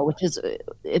as well, which is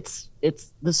it's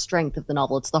the strength of the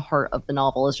novel. It's the heart of the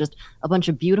novel. It's just a bunch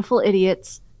of beautiful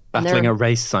idiots battling a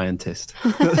race scientist.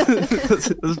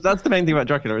 That's the main thing about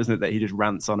Dracula, isn't it? That he just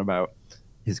rants on about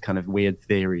his kind of weird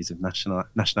theories of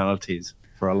nationalities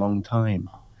for a long time.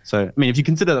 So, I mean, if you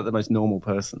consider that the most normal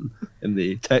person in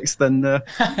the text, then,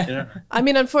 I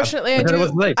mean, unfortunately,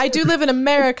 I do live in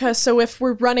America, so if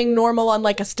we're running normal on,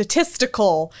 like, a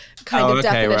statistical kind of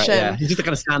definition. Right, yeah. He's just a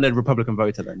kind of standard Republican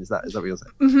voter, then. Is that what you're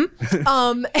saying?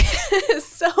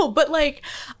 Mm-hmm. But, like,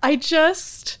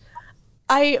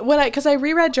 because I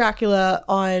reread Dracula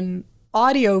on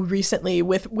audio recently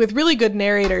with really good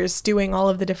narrators doing all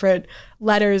of the different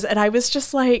letters, and I was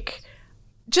just like,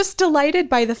 just delighted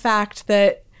by the fact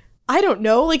that, I don't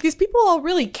know, like these people all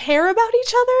really care about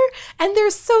each other, and they're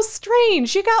so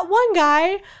strange. You got one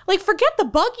guy, like forget the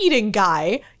bug eating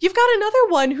guy, you've got another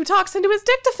one who talks into his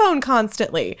dictaphone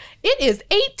constantly. It is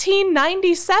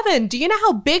 1897. Do you know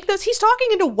how big this? He's talking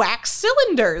into wax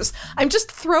cylinders. I'm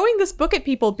just throwing this book at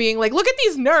people being like, look at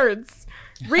these nerds.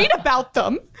 Read about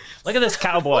them. Look at this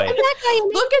cowboy. Look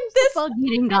at this bug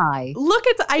eating guy. Look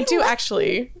at I do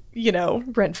actually,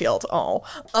 Renfield.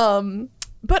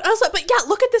 But I was like, but yeah,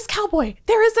 look at this cowboy.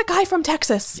 There is a guy from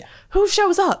Texas who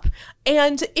shows up.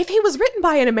 And if he was written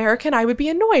by an American, I would be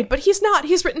annoyed. But he's not.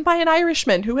 He's written by an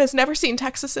Irishman who has never seen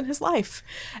Texas in his life.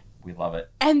 We love it.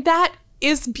 And that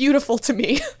is beautiful to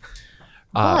me.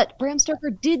 But Bram Stoker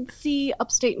did see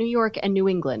upstate New York and New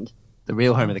England. The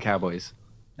real home of the cowboys.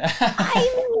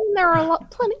 I mean, there are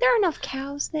there are enough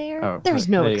cows there. Oh, There's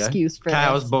no excuse for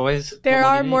cows, this. boys. There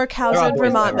are more cows in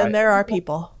Vermont than there are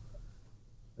people.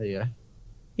 There you go.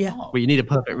 Yeah. Well, you need a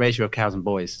perfect ratio of cows and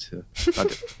boys to. Is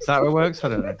that how it works? I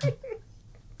don't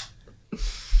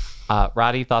know.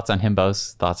 Roddy, thoughts on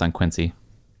Himbos? Thoughts on Quincy?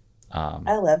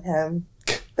 I love him.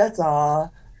 That's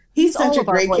all. He's such a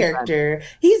great character.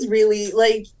 He's really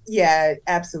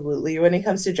absolutely. When it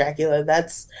comes to Dracula,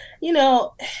 that's,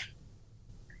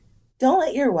 don't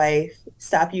let your wife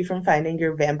stop you from finding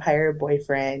your vampire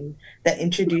boyfriend that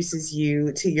introduces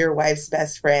you to your wife's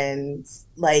best friends.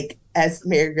 Like, as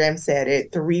Mary Graham said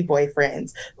it, 3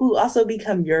 boyfriends who also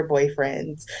become your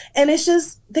boyfriends. And it's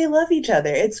just, they love each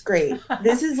other. It's great.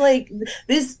 This is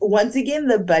once again,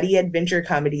 the buddy adventure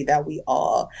comedy that we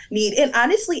all need. And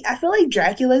honestly, I feel like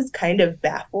Dracula's kind of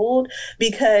baffled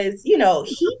because,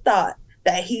 he thought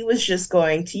that he was just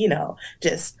going to,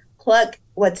 just pluck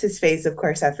what's his face. Of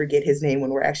course, I forget his name when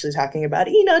we're actually talking about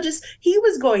it. He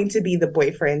was going to be the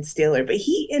boyfriend stealer, but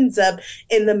he ends up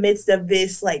in the midst of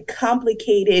this like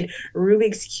complicated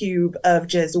Rubik's Cube of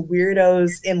just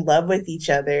weirdos in love with each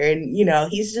other. And,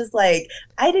 he's just like,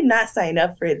 I did not sign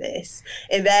up for this.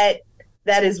 And that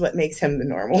is what makes him the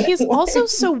normal. He's also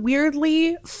so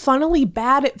weirdly, funnily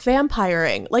bad at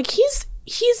vampiring. Like he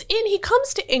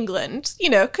comes to England,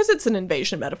 because it's an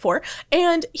invasion metaphor,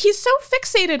 and he's so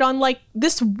fixated on like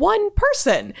this one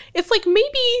person. It's like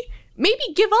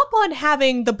maybe give up on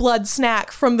having the blood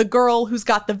snack from the girl who's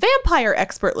got the vampire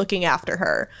expert looking after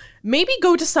her. Maybe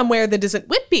go to somewhere that isn't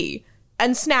Whitby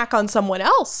and snack on someone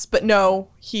else. But no,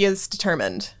 he is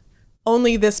determined.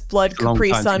 Only this blood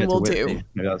Capri Sun will do.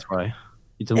 Maybe that's why.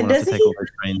 You don't want to have to take all those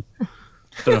trains.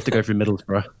 Don't have to go through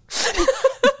Middlesbrough.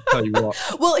 Tell you what.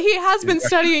 Well, he has been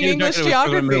studying English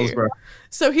geography.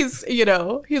 So he's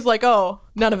like, oh,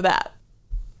 none of that.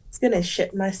 It's going to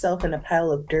shit myself in a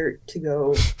pile of dirt to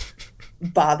go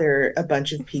bother a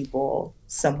bunch of people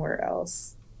somewhere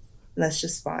else. And that's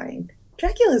just fine.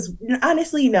 Dracula's,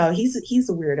 honestly, no, he's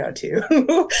a weirdo too.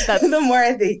 The more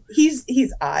I think,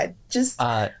 he's odd. Just,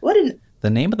 The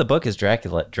name of the book is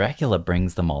Dracula. Dracula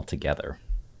brings them all together.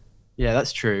 Yeah,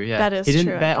 that's true. Yeah, that is true. He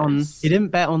didn't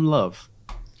bet on love.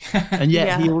 And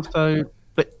yet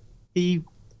he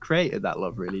created that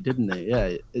love, really, didn't he?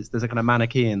 Yeah, there's a kind of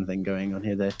Manichaean thing going on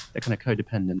here. They're kind of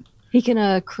codependent. He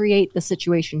can create the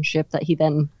situationship that he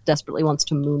then desperately wants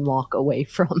to moonwalk away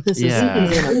from. This is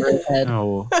over his head.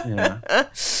 Oh, yeah.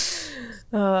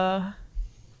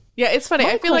 It's funny.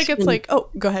 I feel like it's like, oh,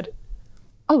 go ahead.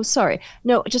 Oh, sorry.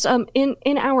 No, just in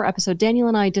our episode, Daniel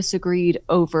and I disagreed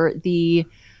over the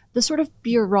sort of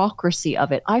bureaucracy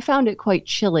of it. I found it quite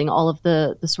chilling, all of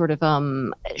the sort of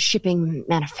shipping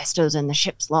manifestos and the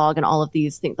ship's log and all of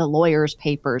these things, the lawyers'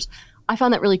 papers. I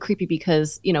found that really creepy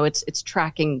because, it's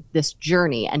tracking this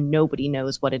journey and nobody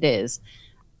knows what it is.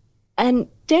 And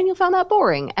Daniel found that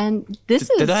boring. And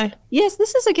did I? Yes,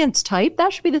 this is against type.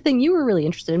 That should be the thing you were really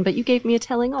interested in, but you gave me a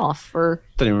telling off for.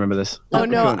 Don't even remember this. Oh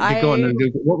no! Go on.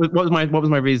 What was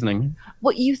my reasoning?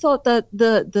 Well, you thought that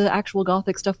the actual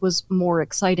Gothic stuff was more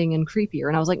exciting and creepier,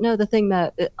 and I was like, no. The thing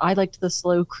that I liked the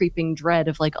slow creeping dread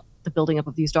of like the building up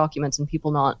of these documents and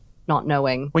people not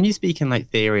knowing. When you speak in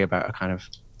like theory about a kind of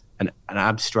an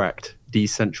abstract,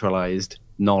 decentralized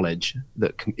knowledge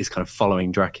that is kind of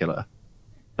following Dracula.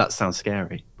 That sounds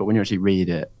scary, but when you actually read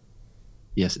it,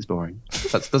 yes, it's boring.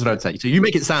 That's what I would say. So you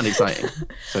make it sound exciting.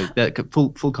 So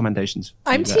full commendations.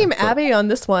 I'm Team Abby on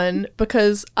this one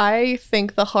because I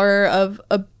think the horror of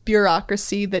a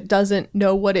bureaucracy that doesn't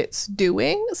know what it's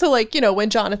doing. So like, when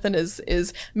Jonathan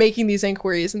is making these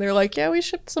inquiries and they're like, yeah, we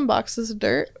shipped some boxes of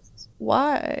dirt.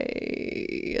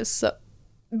 Why?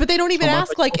 But they don't even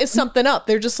ask like, is something up?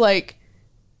 They're just like,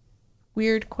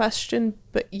 weird question,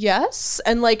 but yes.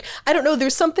 And like, I don't know,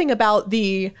 there's something about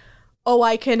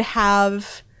I can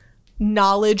have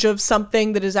knowledge of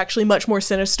something that is actually much more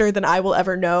sinister than I will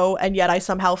ever know, and yet I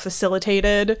somehow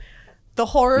facilitated the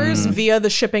horrors via the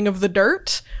shipping of the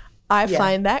dirt. I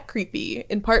find that creepy,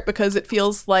 in part because it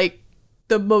feels like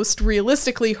the most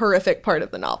realistically horrific part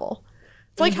of the novel.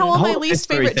 It's like how all my least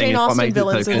favorite Jane Austen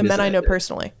villains are the men I know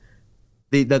personally.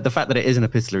 The fact that it is an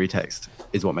epistolary text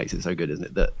is what makes it so good, isn't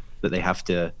it?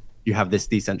 That you have this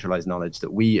decentralized knowledge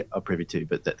that we are privy to,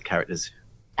 but that the characters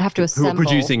have to assemble. Who are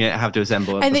producing it have to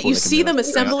assemble. And that you see them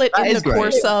assemble it in the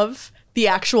course of the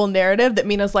actual narrative. That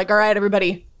Mina's like, all right,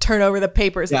 everybody, turn over the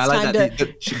papers. Yeah, it's time to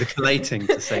the collating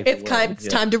to save it's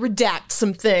time to redact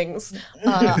some things.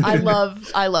 I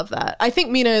love that. I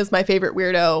think Mina is my favorite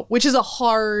weirdo, which is a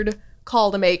hard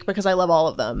call to make because I love all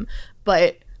of them.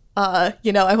 But I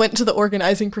went into the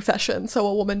organizing profession, so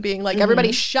a woman being like,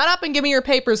 everybody shut up and give me your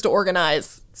papers to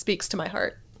organize speaks to my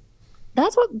heart.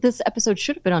 That's what this episode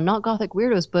should have been on, not Gothic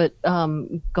Weirdos, but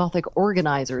Gothic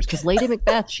organizers. Because Lady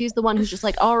Macbeth, she's the one who's just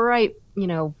like, all right,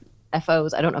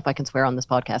 FOs. I don't know if I can swear on this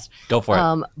podcast. Go for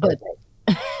it.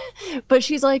 But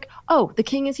she's like, oh, the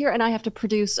king is here and I have to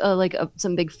produce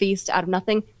some big feast out of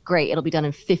nothing. Great, it'll be done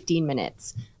in 15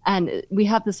 minutes. And we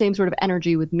have the same sort of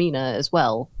energy with Mina as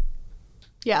well.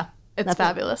 Yeah, that's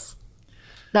fabulous.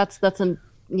 That's the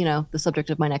subject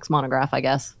of my next monograph, I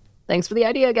guess. Thanks for the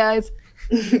idea, guys.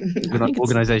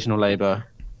 Organizational labor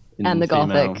and the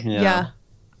female. Gothic. Yeah.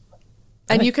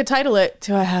 And you could title it,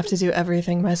 Do I Have to Do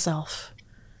Everything Myself?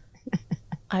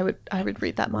 I would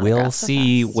read that monograph. We'll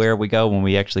see where we go when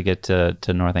we actually get to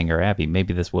Northanger Abbey.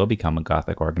 Maybe this will become a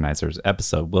Gothic Organizers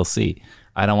episode. We'll see.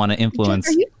 I don't want to influence.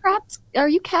 Are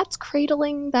you cats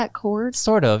cradling that cord?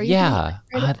 Sort of, yeah.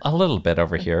 A little bit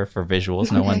over here for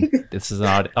visuals. No one. This is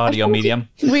an audio medium.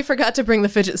 We forgot to bring the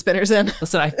fidget spinners in.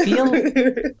 Listen, I feel.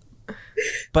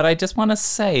 But I just want to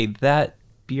say that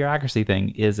bureaucracy thing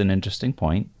is an interesting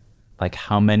point. Like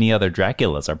how many other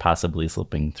Draculas are possibly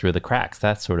slipping through the cracks.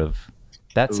 That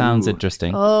sounds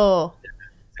interesting. Oh.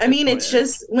 I mean, it's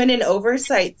just when an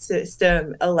oversight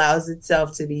system allows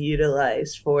itself to be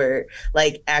utilized for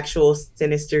like actual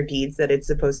sinister deeds that it's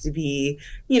supposed to be,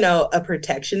 a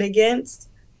protection against,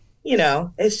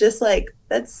 it's just like,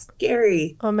 that's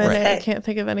scary. Oh man, right. I can't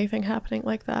think of anything happening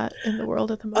like that in the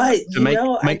world at the moment. To make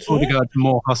Vortigern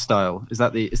more hostile. Is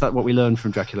that what we learned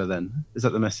from Dracula then? Is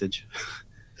that the message?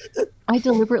 I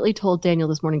deliberately told Daniel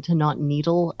this morning to not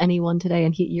needle anyone today,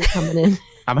 and you're coming in.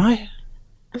 Am I?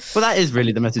 Well, that is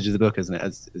really the message of the book, isn't it?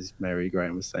 As Mary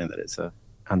Graham was saying, that it's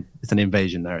an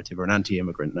invasion narrative or an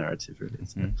anti-immigrant narrative, really.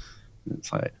 It's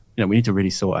like, we need to really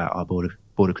sort out our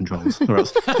border controls, or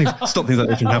else stop things like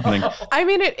this from happening. I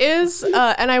mean, it is,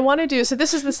 and I want to do. So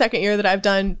this is the second year that I've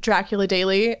done Dracula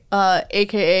Daily,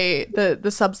 aka the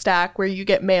Substack where you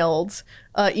get emailed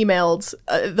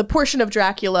the portion of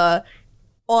Dracula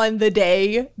on the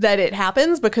day that it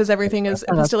happens, because everything is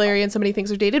epistolary and so many things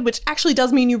are dated, which actually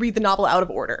does mean you read the novel out of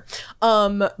order.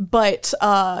 And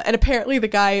apparently the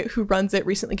guy who runs it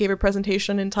recently gave a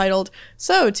presentation entitled,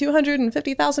 So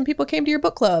 250,000 people came to your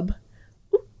book club.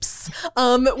 Oops.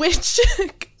 Which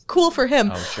cool for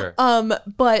him. Oh, sure. Humble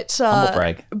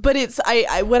brag. But it's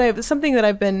something that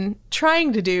I've been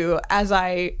trying to do as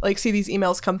I see these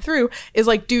emails come through is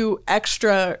do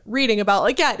extra reading about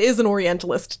it is an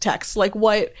Orientalist text.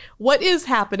 What is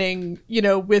happening,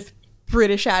 with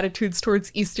British attitudes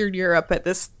towards Eastern Europe at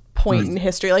this point in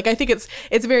history. I think it's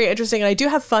very interesting, and I do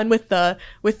have fun with the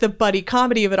buddy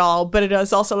comedy of it all, but it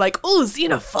is also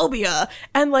xenophobia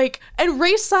and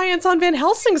race science on Van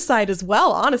Helsing's side as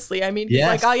well, honestly. I mean,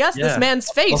 he's this man's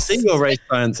face. I'll see your race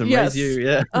science and raise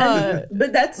you,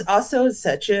 but that's also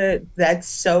that's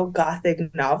so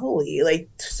Gothic novelty.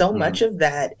 So much of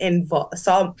that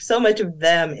so much of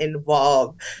them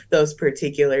involve those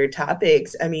particular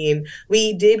topics. I mean,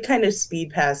 we did kind of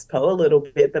speed past Poe a little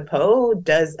bit, but Poe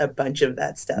does a bunch of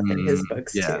that stuff in his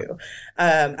books too.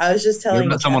 I was just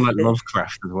telling someone like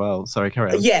Lovecraft as well. Sorry,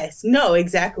 carry on. Yes, no,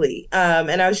 exactly.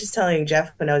 And I was just telling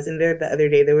Jeff when I was in there the other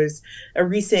day, there was a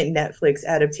recent Netflix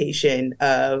adaptation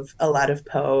of a lot of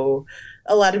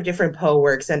different Poe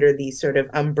works under the sort of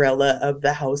umbrella of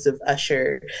the House of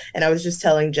Usher. And I was just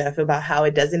telling Jeff about how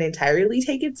it doesn't entirely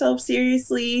take itself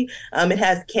seriously. It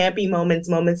has campy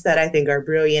moments that I think are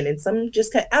brilliant, and some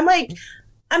just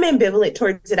I'm ambivalent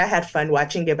towards it. I had fun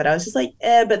watching it, but I was just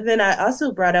but then I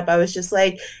also brought up, I was just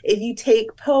if you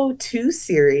take Poe too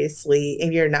seriously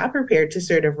and you're not prepared to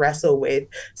sort of wrestle with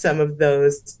some of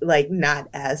those, not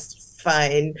as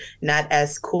fun, not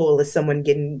as cool as someone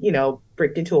getting,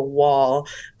 bricked into a wall,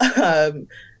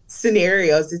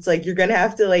 scenarios, it's like you're gonna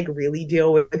have to like really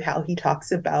deal with how he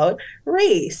talks about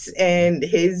race and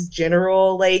his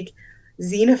general like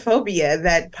xenophobia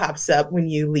that pops up when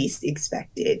you least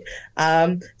expect it.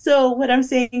 So what I'm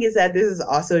saying is that this is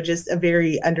also just a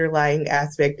very underlying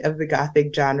aspect of the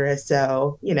Gothic genre.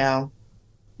 So, you know,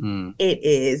 it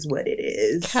is what it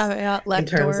is. Caveat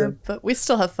lector, but we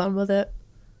still have fun with it.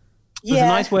 There's a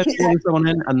nice way of walling someone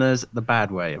in, and there's the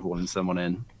bad way of walling someone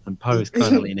in. And Poe's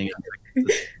kind of leaning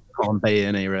into Colin Bay,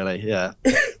 isn't he, really? Yeah.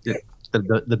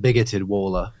 The bigoted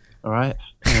waller. All right?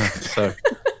 Yeah, so.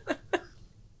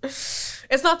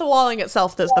 It's not the walling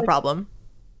itself that's the problem.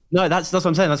 No, that's what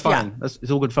I'm saying. That's fine. Yeah.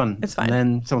 It's all good fun. It's fine. And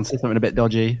then someone says something a bit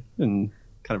dodgy and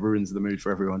kind of ruins the mood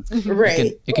for everyone.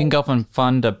 Right. It can go from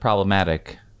fun to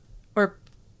problematic. Or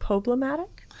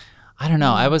problematic? I don't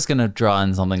know. I was going to draw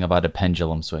in something about a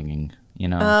pendulum swinging, you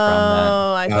know. Oh,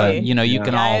 from that. I see. You know, you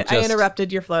can all just... I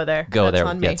interrupted your flow there. Go that's there.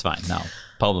 On me. Yeah, it's fine. No,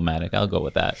 problematic. I'll go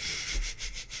with that.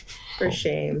 For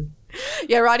shame.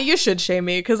 Yeah, Roddy, you should shame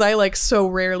me because I like so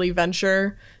rarely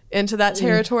venture into that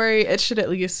territory. It should at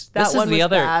least... That one was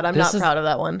bad. I'm not proud of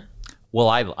that one. Well,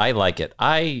 I like it.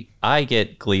 I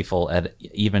get gleeful at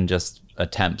even just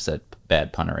attempts at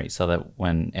bad punnery, so that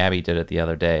when Abby did it the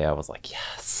other day, I was like,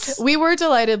 yes. We were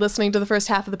delighted listening to the first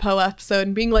half of the Poe episode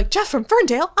and being like, Jeff from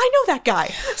Ferndale, I know that guy.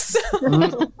 So...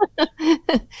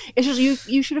 It's just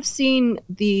you should have seen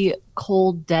the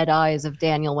cold, dead eyes of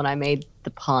Daniel when I made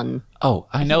the pun. Oh,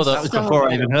 I know those. That was before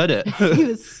I even heard it. He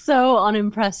was so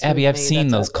unimpressed. Abby, I've seen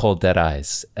That's those cold, dead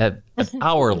eyes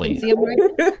hourly.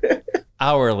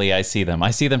 Hourly, I see them.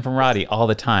 I see them from Roddy all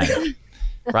the time.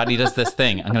 Roddy does this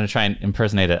thing. I'm going to try and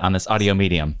impersonate it on this audio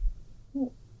medium.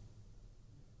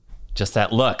 Just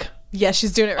that look. Yeah,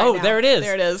 she's doing it right now. Oh, there it is.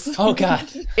 There it is. Oh,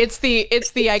 God. It's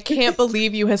the I can't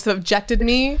believe you have subjected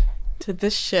me to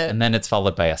this shit. And then it's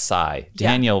followed by a sigh.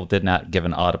 Daniel did not give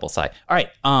an audible sigh. All right.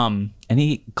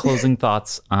 Any closing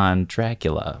thoughts on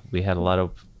Dracula? We had a lot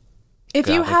of... If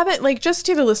you haven't, like, just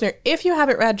to the listener, if you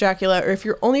haven't read Dracula, or if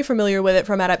you're only familiar with it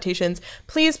from adaptations,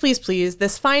 please, please, please,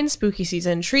 this fine spooky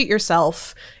season, treat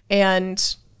yourself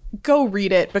and go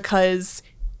read it, because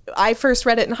I first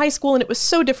read it in high school and it was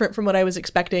so different from what I was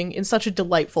expecting in such a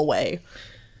delightful way.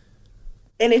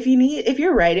 And if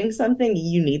you're writing something,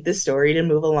 you need the story to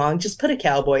move along, just put a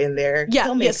cowboy in there.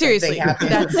 Yeah, seriously.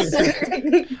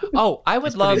 Oh, I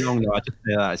would love... It's pretty long, though. I just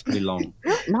say that. It's pretty long.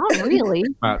 Not really.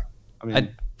 I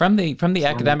mean... From the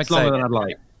academic side, than I'd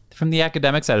like. From the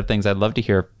academic side of things, I'd love to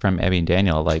hear from Abby and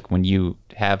Daniel. Like, when you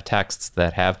have texts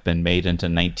that have been made into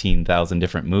 19,000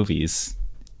 different movies,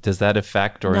 does that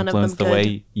affect or influence the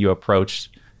way you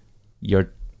approach your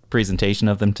presentation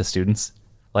of them to students?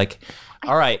 Like,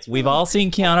 all right, we've all seen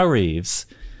Keanu Reeves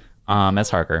as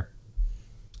Harker.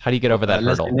 How do you get over that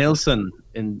hurdle? Leslie Nielsen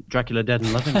in Dracula Dead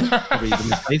and Loving, probably the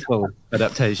most faithful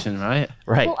adaptation, right?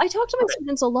 Right. Well, I talk to my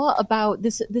students a lot about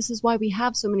this. This is why we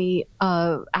have so many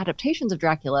adaptations of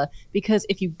Dracula, because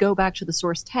if you go back to the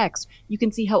source text, you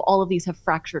can see how all of these have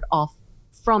fractured off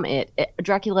from it.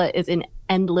 Dracula is an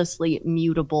endlessly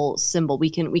mutable symbol. We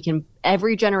can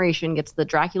every generation gets the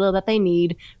Dracula that they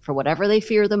need for whatever they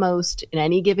fear the most in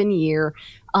any given year,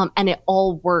 and it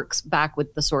all works back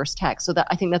with the source text. So that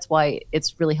I think that's why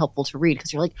it's really helpful to read,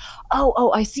 because you're like,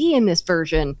 oh, I see in this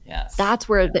version. Yes. That's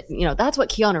where that's what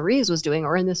Keanu Reeves was doing,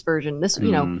 or in this version, this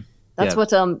that's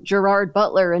what Gerard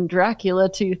Butler in Dracula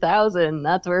 2000.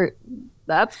 That's where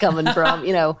that's coming from.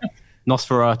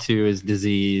 Nosferatu is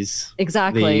disease.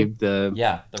 Exactly. The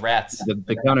rats. The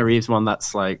Keanu Reeves one,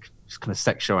 that's like just kind of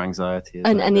sexual anxiety.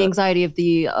 And the anxiety of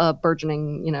the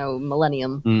burgeoning,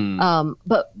 millennium.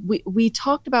 But we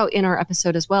talked about in our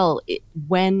episode as well,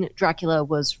 when Dracula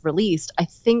was released, I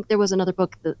think there was another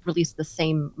book that released the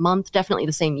same month, definitely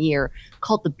the same year,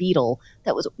 called The Beetle,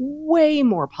 that was way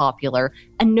more popular,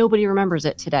 and nobody remembers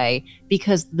it today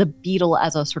because the Beetle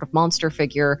as a sort of monster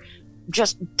figure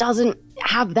just doesn't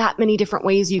have that many different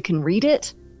ways you can read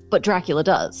it, but Dracula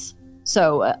does.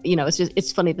 So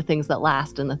it's funny, the things that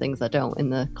last and the things that don't in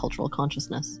the cultural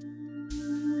consciousness.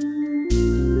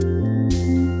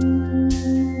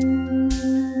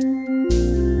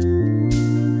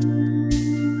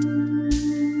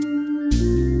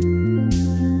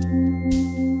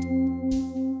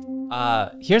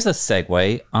 Here's a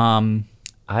segue.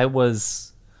 I was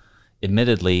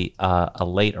admittedly a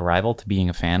late arrival to being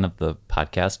a fan of the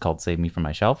podcast called Save Me From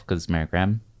My Shelf, because Mary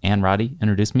Graham and Roddy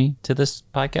introduced me to this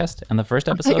podcast. And the first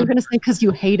episode... I thought you were going to say because you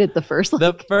hated the first...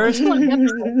 The first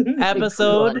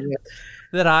episode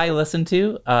that I listened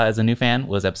to as a new fan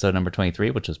was episode number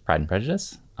 23, which was Pride and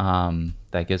Prejudice.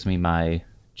 That gives me my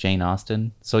Jane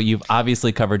Austen. So you've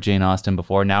obviously covered Jane Austen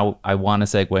before. Now I want to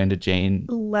segue into Jane.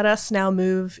 Let us now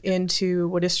move into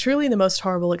what is truly the most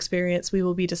horrible experience we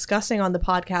will be discussing on the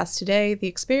podcast today, the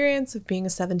experience of being a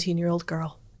 17-year-old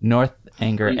girl.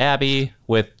 Northanger Abbey,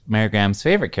 with Mary Graham's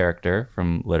favorite character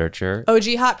from literature.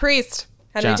 OG hot priest,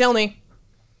 Henry Tilney.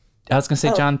 I was going to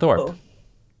say John Thorpe.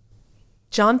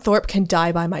 John Thorpe can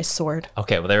die by my sword.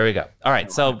 Okay, well, there we go. All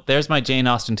right, so there's my Jane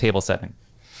Austen table setting.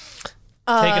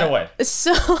 Take it away.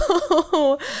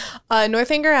 So,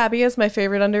 Northanger Abbey is my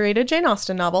favorite underrated Jane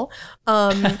Austen novel.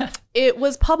 It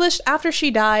was published after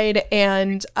she died,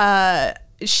 and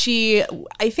she,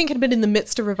 I think, had been in the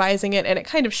midst of revising it, and it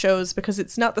kind of shows because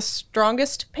it's not the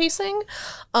strongest pacing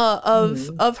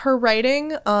of her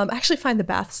writing. I actually find the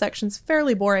Bath sections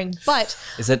fairly boring, but...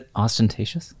 Is it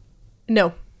ostentatious?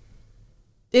 No.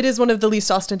 It is one of the least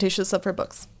ostentatious of her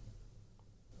books.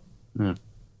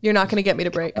 You're not going to get me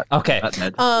to break. Okay.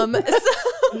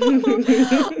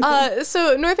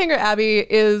 So Northanger Abbey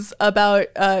is about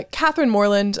Catherine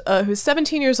Morland, who's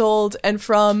 17 years old and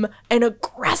from an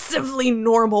aggressively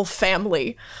normal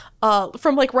family.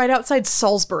 From like right outside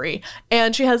Salisbury.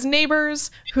 And she has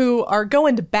neighbors who are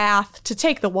going to Bath to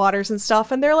take the waters and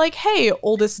stuff. And they're like, hey,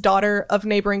 oldest daughter of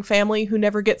neighboring family who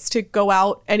never gets to go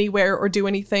out anywhere or do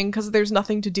anything because there's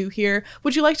nothing to do here.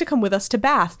 Would you like to come with us to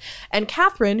Bath? And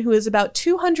Catherine, who is about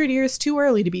 200 years too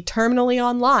early to be terminally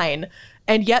online,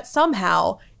 and yet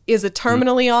somehow is a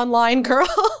terminally online girl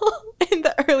in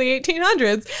the early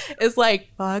 1800s, is like,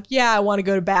 fuck yeah, I want to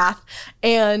go to Bath.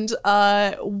 And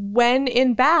when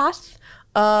in Bath,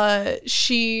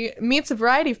 she meets a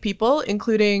variety of people,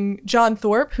 including John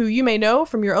Thorpe, who you may know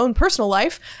from your own personal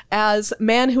life as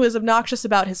man who is obnoxious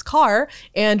about his car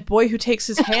and boy who takes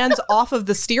his hands off of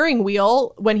the steering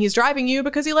wheel when he's driving you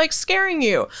because he likes scaring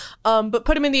you. But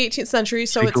put him in the 18th century,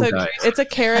 so it's a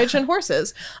carriage and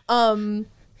horses.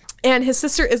 And his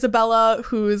sister Isabella,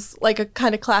 who's like a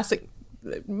kind of classic,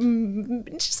 she's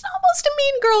almost a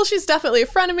mean girl. She's definitely a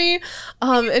frenemy.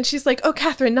 And she's like, oh,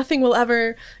 Catherine, nothing will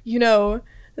ever,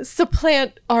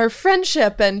 supplant our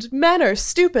friendship, and men are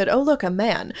stupid. Oh, look, a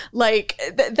man. Like,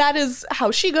 that is how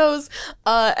she goes.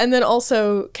 And then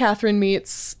also Catherine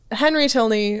meets Henry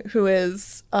Tilney, who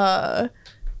is...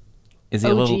 Is he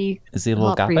a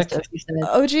little Gothic?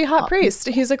 OG hot priest.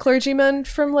 He's a clergyman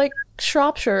from like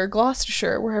Shropshire,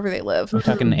 Gloucestershire, wherever they live. Are we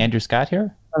talking Andrew Scott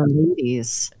here?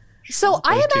 Ladies. So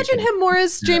I imagine him more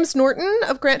as James Norton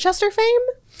of Grantchester fame.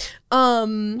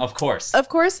 Of course.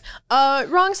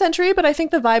 Wrong century, but I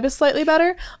think the vibe is slightly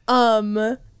better.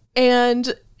 And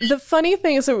the funny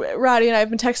thing is, so Roddy and I have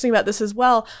been texting about this as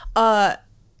well.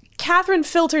 Catherine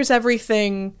filters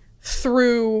everything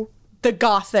through the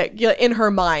Gothic in her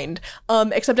mind,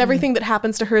 except everything that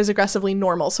happens to her is aggressively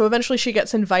normal. So eventually she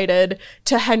gets invited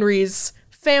to Henry's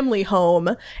family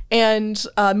home and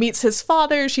meets his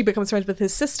father. She becomes friends with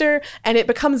his sister, and it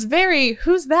becomes very,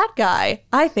 who's that guy?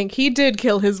 I think he did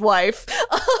kill his wife.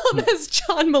 As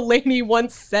John Mulaney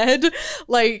once said,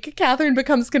 like, Catherine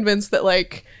becomes convinced that,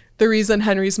 like, the reason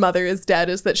Henry's mother is dead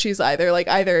is that she's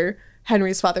either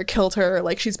Henry's father killed her, or,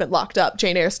 like, she's been locked up,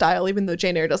 Jane Eyre style, even though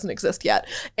Jane Eyre doesn't exist yet.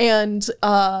 And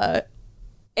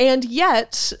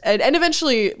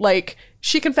eventually, like,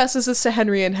 she confesses this to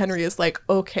Henry, and Henry is like,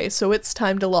 okay, so it's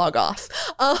time to log off.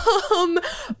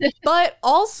 But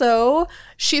also,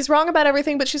 she's wrong about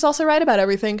everything, but she's also right about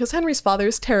everything, because Henry's father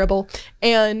is terrible.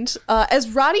 And as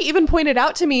Roddy even pointed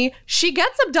out to me, she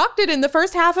gets abducted in the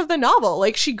first half of the novel.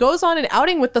 Like, she goes on an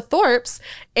outing with the Thorpes,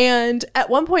 and at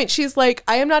one point she's like,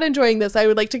 I am not enjoying this. I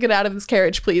would like to get out of this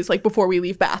carriage, please, like, before we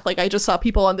leave Bath. Like, I just saw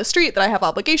people on the street that I have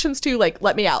obligations to, like,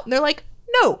 let me out. And they're like,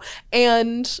 no.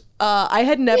 And I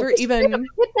had never even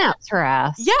kidnaps her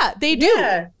ass. Yeah, they do.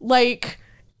 Yeah. Like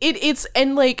it's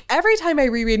and like every time I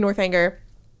reread Northanger,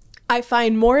 I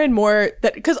find more and more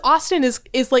that, because Austen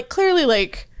is like clearly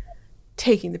like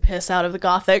taking the piss out of the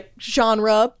Gothic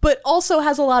genre, but also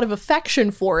has a lot of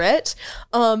affection for it,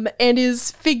 and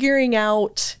is figuring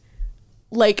out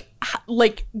like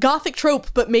Gothic trope,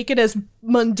 but make it as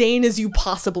mundane as you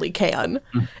possibly can.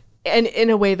 And in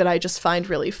a way that I just find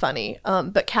really funny.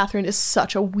 But Catherine is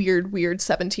such a weird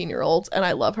 17-year-old, and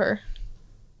I love her.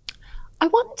 I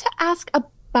wanted to ask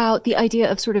about the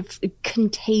idea of sort of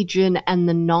contagion and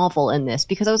the novel in this,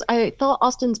 because I thought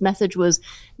Austen's message was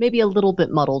maybe a little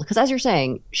bit muddled, because as you're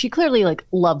saying, she clearly like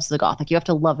loves the Gothic. You have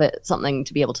to love it, something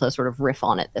to be able to sort of riff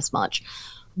on it this much.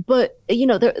 But,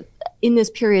 in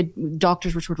this period,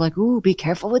 doctors were sort of like, ooh, be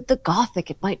careful with the Gothic.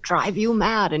 It might drive you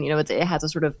mad. And, it has a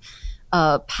sort of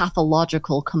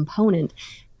pathological component,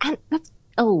 and that's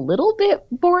a little bit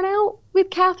borne out with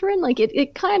Catherine. Like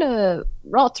it kind of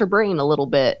rots her brain a little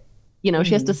bit You know,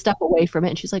 she has to step away from it,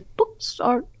 and she's like, books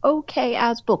are okay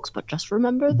as books, but just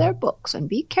remember they're books and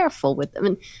be careful with them.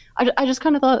 And I just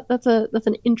kind of thought that's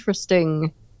an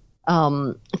interesting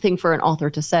thing for an author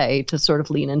to say, to sort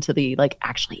of lean into the, like,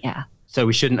 actually, yeah. So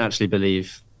we shouldn't actually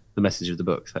believe the message of the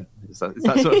book. So is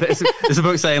that sort of, is a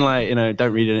book saying, like, you know,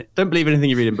 don't believe anything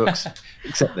you read in books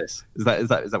except this? Is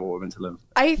that what we're meant to learn?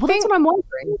 Well, that's what I'm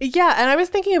wondering. Yeah, and I was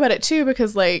thinking about it too,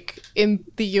 because like in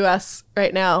the US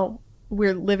right now,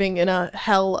 we're living in a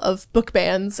hell of book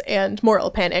bans and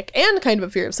moral panic and kind of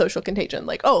a fear of social contagion.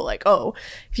 Like, oh,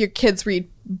 if your kids read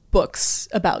books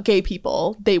about gay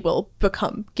people, they will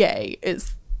become gay,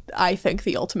 is, I think,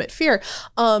 the ultimate fear.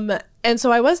 And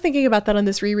so I was thinking about that on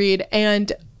this reread,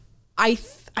 and I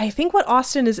think what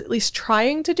Austen is at least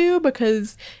trying to do,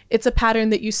 because it's a pattern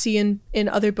that you see in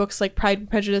other books like Pride and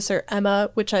Prejudice or Emma,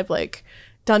 which I've like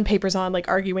done papers on, like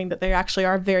arguing that they actually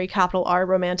are very capital R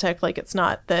romantic. Like, it's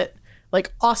not that,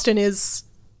 like, Austen is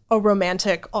a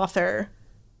romantic author,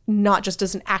 not just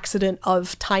as an accident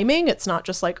of timing. It's not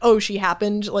just like, oh, she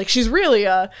happened, like, she's really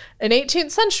an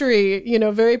 18th century, you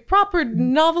know, very proper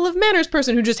novel of manners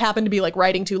person who just happened to be like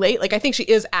writing too late. Like, I think she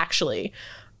is actually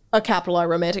a capital R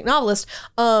romantic novelist.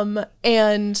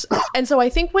 And so I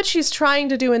think what she's trying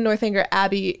to do in Northanger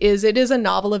Abbey is, it is a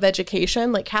novel of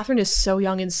education. Like, Catherine is so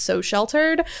young and so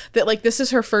sheltered that, like, this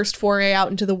is her first foray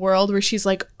out into the world where she's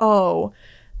like, oh,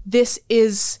 this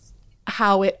is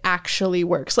how it actually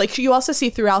works. Like, you also see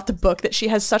throughout the book that she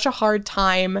has such a hard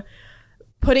time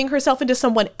putting herself into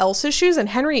someone else's shoes. And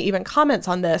Henry even comments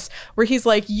on this, where he's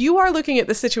like, you are looking at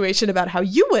the situation about how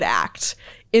you would act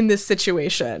in this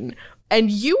situation, and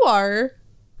you are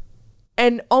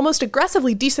an almost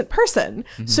aggressively decent person.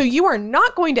 Mm-hmm. So you are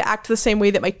not going to act the same way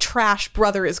that my trash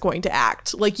brother is going to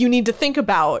act. Like, you need to think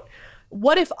about,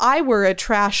 what if I were a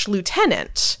trash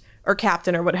lieutenant or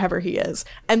captain or whatever he is,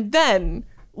 and then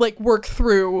like work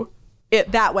through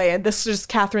it that way. And this just,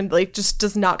 Catherine, like, just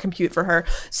does not compute for her.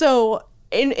 So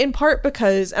in part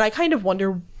because, and I kind of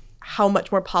wonder how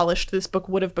much more polished this book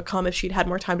would have become if she'd had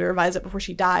more time to revise it before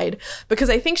she died,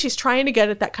 because I think she's trying to get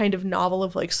at that kind of novel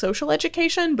of like social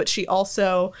education, but she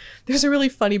also, there's a really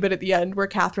funny bit at the end where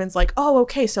Catherine's like, oh,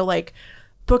 okay, so like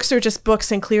books are just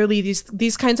books, and clearly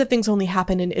these kinds of things only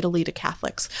happen in Italy to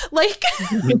Catholics, like,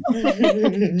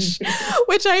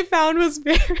 which I found was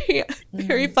very,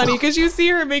 very funny, because you see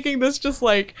her making this just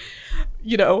like,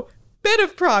 you know, bit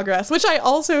of progress, which I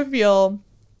also feel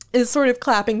is sort of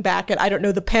clapping back at, I don't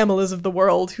know, the Pamelas of the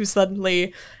world, who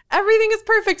suddenly everything is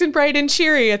perfect and bright and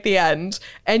cheery at the end,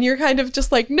 and you're kind of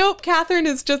just like, nope, Catherine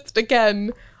is just,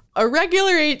 again, a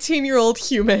regular 18-year-old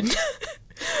human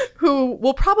who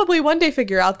will probably one day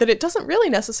figure out that it doesn't really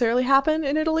necessarily happen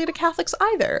in Italy to Catholics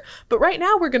either. But right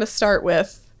now we're going to start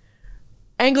with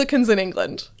Anglicans in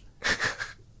England.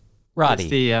 Roddy.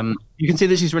 You can see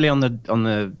that she's really on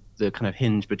the kind of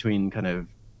hinge between kind of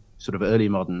sort of early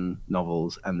modern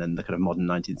novels and then the kind of modern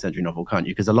 19th century novel, can't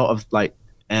you? Because a lot of like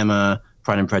Emma,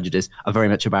 Pride and Prejudice are very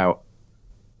much about,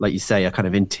 like you say, a kind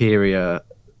of interior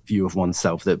view of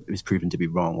oneself that is proven to be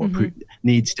wrong, or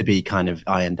needs to be kind of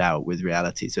ironed out with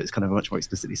reality. So it's kind of much more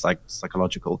explicitly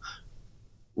psychological.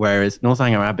 Whereas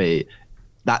Northanger Abbey,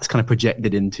 that's kind of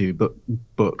projected into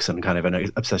books and kind of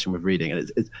an obsession with reading.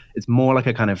 And it's more like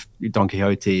a kind of Don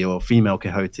Quixote or female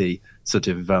Quixote sort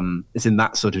of, it's in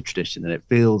that sort of tradition. And it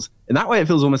feels, in that way, it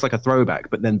feels almost like a throwback.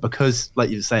 But then because,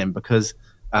 like you were saying, because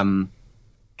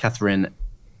Catherine,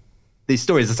 these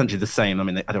stories are essentially the same. I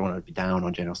mean, I don't want to be down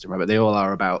on Jane Austen, right? But they all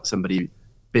are about somebody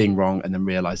being wrong and then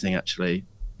realizing actually,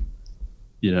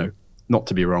 you know, not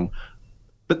to be wrong.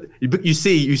 But you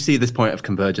see this point of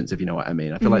convergence, if you know what I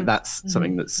mean. I feel like that's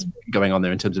something that's going on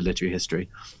there in terms of literary history.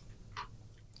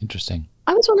 Interesting.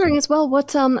 I was wondering as well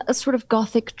what sort of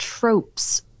Gothic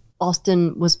tropes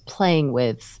Austen was playing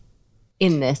with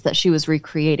in this that she was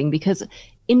recreating, because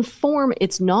in form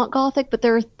it's not Gothic, but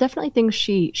there are definitely things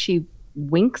she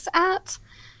winks at.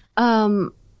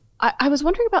 I was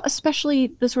wondering about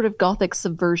especially the sort of Gothic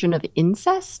subversion of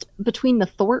incest between the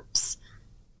Thorpes.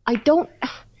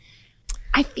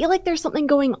 I feel like there's something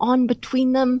going on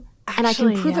between them, and I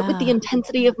can prove it with the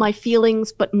intensity of my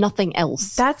feelings, but nothing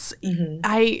else. That's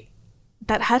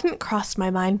that hadn't crossed my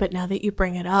mind, but now that you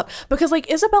bring it up, because like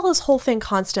Isabella's whole thing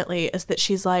constantly is that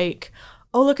she's like,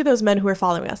 oh, look at those men who are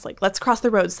following us. Like, let's cross the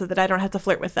road so that I don't have to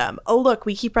flirt with them. Oh, look,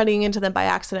 we keep running into them by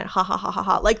accident. Ha, ha, ha, ha,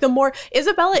 ha. Like, the more...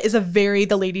 Isabella is a very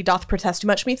the lady doth protest too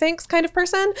much, methinks, kind of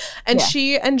person. And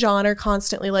she and John are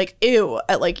constantly like, ew,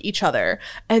 at, like, each other.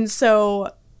 And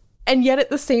so... And yet at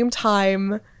the same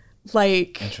time,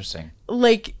 Like, interesting.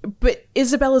 Like, but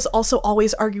Isabel is also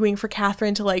always arguing for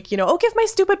Catherine to, like, you know, oh, give my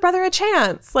stupid brother a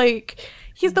chance. Like,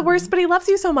 he's the worst, but he loves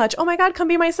you so much. Oh my God, come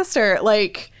be my sister.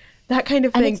 Like, that kind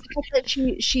of thing. And it's the fact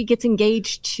that she gets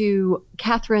engaged to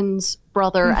Catherine's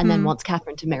brother and then wants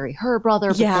Catherine to marry her brother.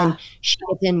 But then she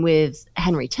gets in with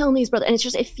Henry Tilney's brother. And it's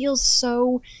just, it feels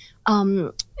so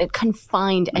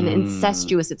confined and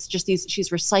incestuous. It's just she's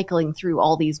recycling through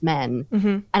all these men.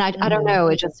 And I don't know.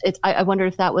 I wonder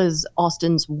if that was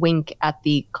Austen's wink at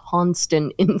the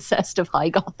constant incest of high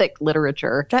Gothic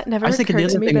literature. That never occurred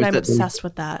to me, but I'm obsessed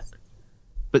with that.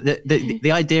 But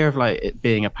the idea of like it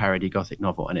being a parody Gothic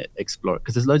novel and it explore,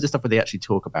 because there's loads of stuff where they actually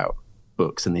talk about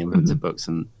books and the influence of books,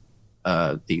 and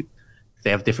they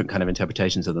have different kind of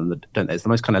interpretations of them, don't they? It's the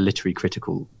most kind of literary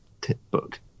critical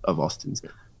book of Austen's.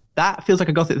 That feels like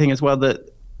a Gothic thing as well, that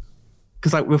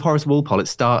because like with Horace Walpole, it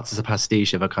starts as a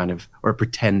pastiche of a kind of, or a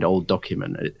pretend old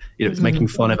document. It's making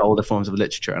fun of older forms of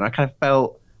literature, and I kind of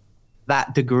felt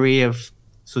that degree of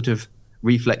sort of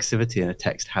reflexivity in a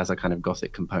text has a kind of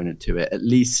Gothic component to it, at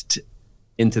least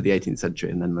into the 18th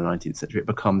century, and then the 19th century it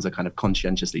becomes a kind of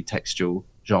conscientiously textual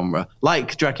genre,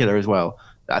 like Dracula as well.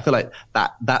 I feel like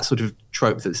that sort of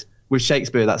trope that's with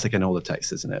Shakespeare, that's like in all the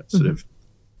texts, isn't it? Sort of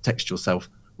textual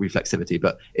self-reflexivity,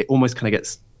 but it almost kind of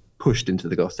gets pushed into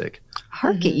the Gothic.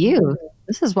 Hark at you.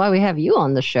 This is why we have you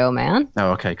on the show, man.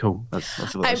 Oh, okay, cool. That's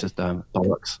just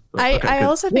bollocks. I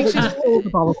also think she's told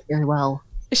the bollocks very well.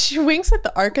 She winks at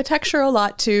the architecture a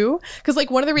lot too, because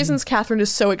like one of the reasons Catherine is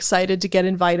so excited to get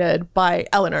invited by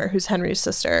Eleanor, who's Henry's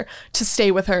sister, to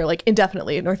stay with her like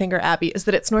indefinitely at Northanger Abbey is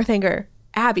that it's Northanger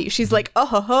Abbey. She's like, oh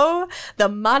ho ho, the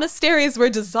monasteries were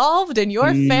dissolved and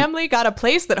your family got a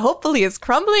place that hopefully is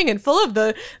crumbling and full of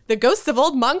the ghosts of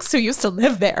old monks who used to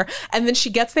live there. And then she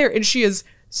gets there and she is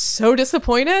so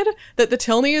disappointed that the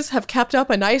Tilneys have kept up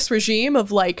a nice regime of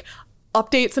like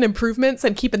updates and improvements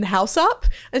and keeping the house up.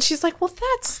 And she's like, well,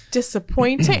 that's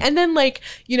disappointing. And then like,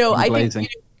 you know, I think,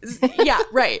 yeah,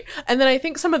 right. And then I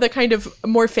think some of the kind of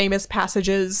more famous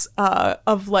passages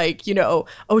of like, you know,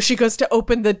 oh, she goes to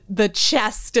open the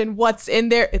chest and what's in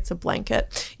there? It's a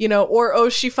blanket, you know, or oh,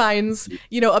 she finds,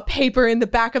 you know, a paper in the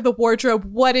back of the wardrobe.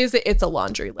 What is it? It's a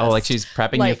laundry list. Oh, like she's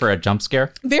prepping you for a jump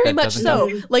scare? Very much so.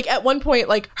 Like at one point,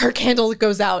 like her candle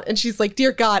goes out and she's like,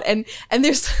 dear God. And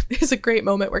there's a great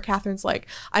moment where Catherine's like,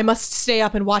 I must stay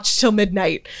up and watch till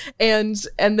midnight. And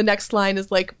the next line is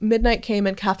like, midnight came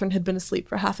and Catherine had been asleep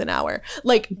for half an hour.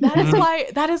 Like that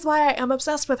is why I am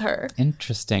obsessed with her.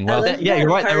 Interesting. Well, yeah, you're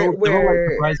right. They're all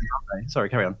surprising, aren't they? Sorry,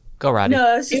 carry on. Go, Roddy. No,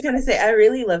 I was just gonna say I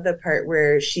really love the part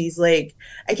where she's like,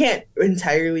 I can't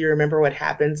entirely remember what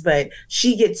happens, but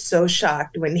she gets so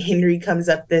shocked when Henry comes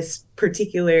up this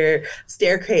particular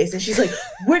staircase and she's like,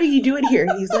 what are you doing here?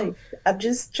 And he's like, I'm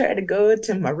just trying to go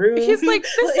to my room. He's like,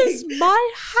 this is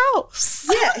my house.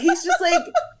 Yeah, he's just like,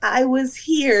 I was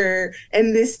here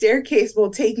and this staircase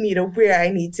will take me to where I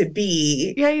need to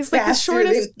be. Yeah, he's like the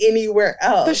shortest than anywhere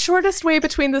else. The shortest way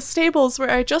between the stables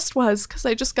where I just was, because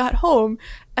I just got home,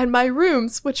 and my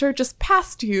rooms, which are just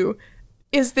past you,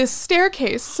 is this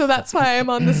staircase. So that's why I'm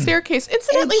on the staircase.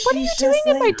 Incidentally, what are you doing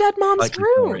in my dead mom's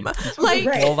room? Like,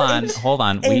 right. Hold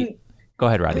on. Go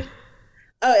ahead, Roddy.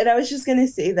 Oh, and I was just gonna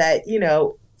say that, you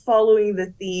know, following the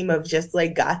theme of just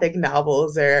like Gothic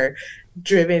novels are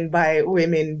driven by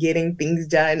women getting things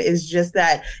done is just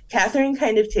that Catherine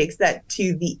kind of takes that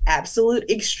to the absolute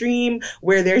extreme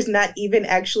where there's not even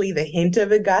actually the hint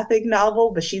of a Gothic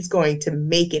novel, but she's going to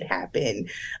make it happen,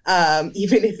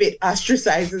 even if it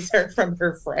ostracizes her from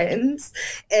her friends.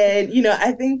 And, you know,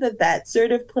 I think that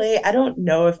sort of play, I don't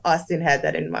know if Austen had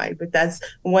that in mind, but that's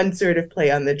one sort of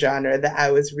play on the genre that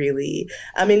I was really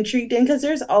intrigued in, because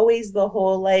there's always the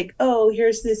whole like, oh,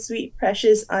 here's this sweet,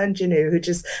 precious ingenue who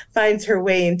just finds her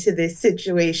way into this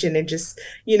situation and just,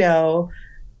 you know,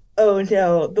 oh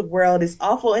no, the world is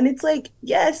awful. And it's like,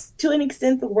 yes, to an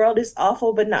extent the world is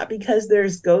awful, but not because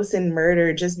there's ghosts and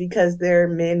murder, just because there are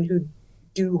men who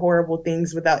do horrible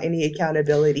things without any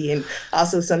accountability. And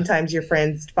also sometimes your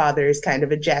friend's father is kind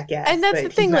of a jackass, and that's but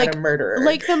the thing, he's not like a murderer.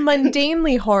 Like the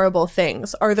mundanely horrible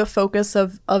things are the focus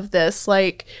of this.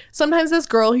 Like sometimes this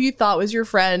girl who you thought was your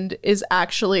friend is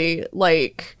actually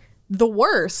like the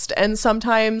worst, and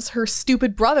sometimes her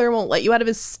stupid brother won't let you out of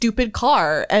his stupid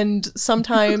car, and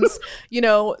sometimes you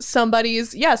know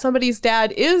somebody's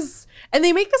dad is, and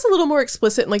they make this a little more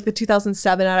explicit in like the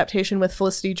 2007 adaptation with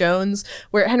Felicity Jones,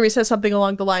 where Henry says something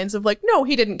along the lines of like, no,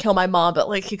 he didn't kill my mom, but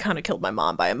like he kind of killed my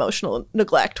mom by emotional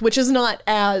neglect, which is not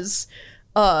as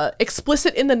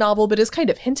explicit in the novel, but is kind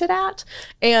of hinted at.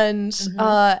 And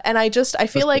I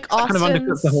feel like Austen's kind of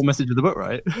undercuts the whole message of the book,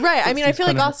 right? Right. I mean, I feel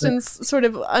like Austen's sort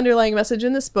of underlying message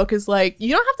in this book is like,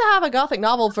 you don't have to have a Gothic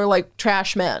novel for like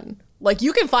trash men. Like,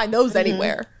 you can find those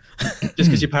anywhere. Just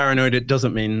because you're paranoid, it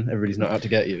doesn't mean everybody's not out to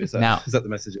get you. Is that the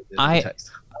message of the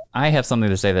text? I have something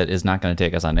to say that is not going to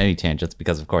take us on any tangents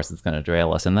because, of course, it's going to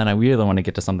derail us. And then I really want to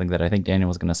get to something that I think Daniel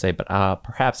was going to say, but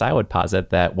perhaps I would posit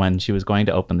that when she was going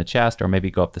to open the chest or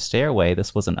maybe go up the stairway,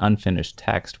 this was an unfinished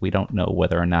text. We don't know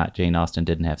whether or not Jane Austen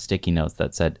didn't have sticky notes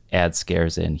that said, add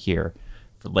scares in here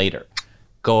for later.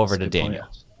 Go over to Daniel.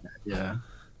 Yeah.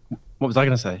 What was I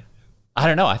going to say? I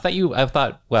don't know. I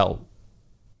thought, Well,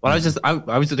 I was just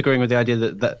agreeing with the idea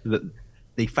that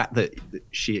the fact that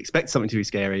she expects something to be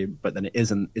scary, but then it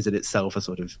isn't, is it itself a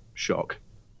sort of shock?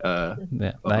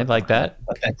 Yeah, I like that.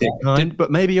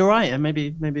 But maybe you're right, and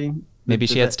maybe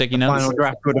she had sticky notes. Final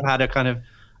draft would have had a kind of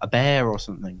a bear or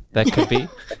something. That could be.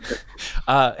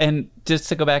 And just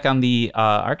to go back on the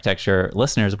architecture,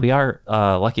 listeners, we are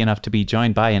lucky enough to be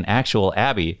joined by an actual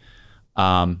Abby.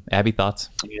 Abby, thoughts?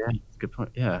 Yeah, good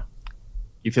point. Yeah,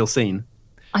 you feel seen.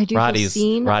 I do feel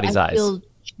seen. Roddy's I eyes. Feel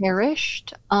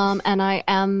cherished, and I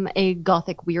am a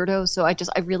Gothic weirdo, so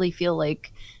I really feel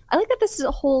like I like that this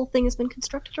whole thing has been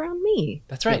constructed around me.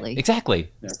 That's right, really.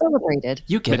 Exactly. Yeah. Celebrated.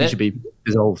 You get Maybe it. You should be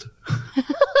dissolved.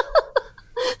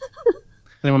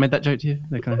 Anyone made that joke to you?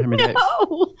 They kind of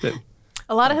No.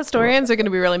 A lot of historians are going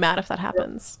to be really mad if that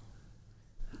happens.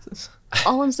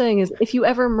 All I'm saying is, if you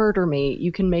ever murder me,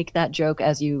 you can make that joke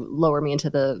as you lower me into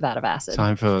the vat of acid.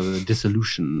 Time for the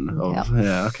dissolution of.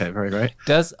 Yeah. Okay. Very great.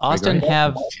 Does Austen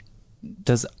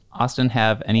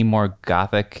have any more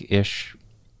Gothic-ish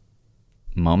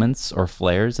moments or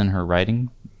flares in her writing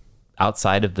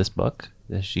outside of this book?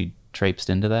 Has she traipsed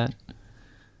into that?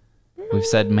 We've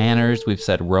said manners. We've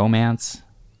said romance.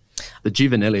 The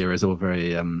juvenilia is all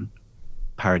very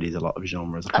parodies a lot of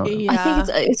genres. I think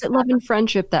it's Love and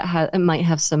Friendship that might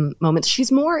have some moments.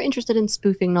 She's more interested in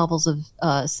spoofing novels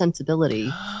of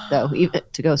sensibility, though, even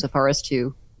to go so far as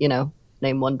to,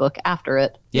 name one book after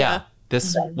it. Yeah.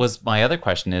 This was my other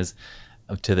question: is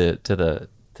to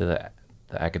the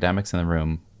academics in the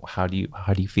room. How do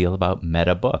you feel about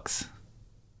meta books?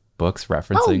 Books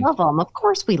referencing. Oh, love them. Of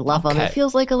course we love them. It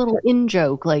feels like a little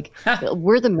in-joke. Like,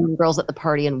 we're the mean girls at the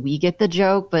party and we get the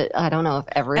joke, but I don't know if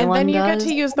everyone does. And then you get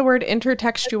to use the word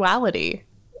intertextuality.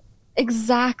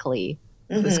 Exactly.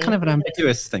 Mm-hmm. It's kind of an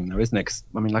ambiguous thing, though, isn't it?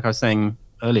 I mean, like I was saying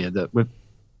earlier, that with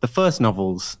the first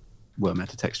novels were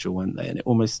metatextual, weren't they? And it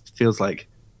almost feels like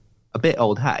a bit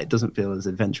old hat. It doesn't feel as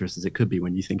adventurous as it could be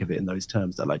when you think of it in those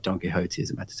terms, that like Don Quixote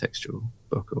is a metatextual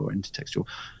book or intertextual.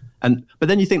 But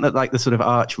then you think that like the sort of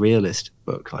arch realist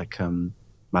book, like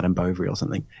Madame Bovary or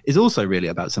something, is also really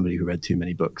about somebody who read too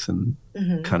many books and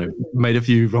kind of made a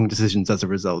few wrong decisions as a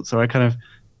result. So I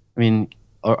mean,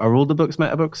 are all the books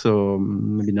meta books, or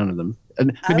maybe none of them?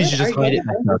 And maybe you should just hide it.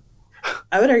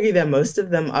 I would argue that most of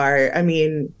them are. I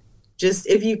mean, just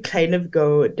if you kind of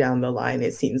go down the line,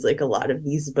 it seems like a lot of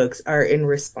these books are in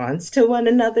response to one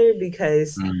another,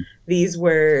 because these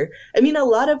were, I mean, a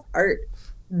lot of art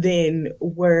then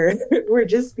were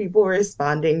just people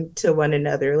responding to one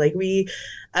another. Like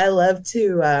I love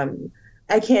to,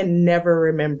 I can never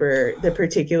remember the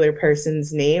particular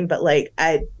person's name, but like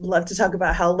I love to talk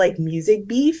about how like music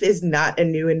beef is not a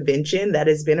new invention that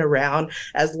has been around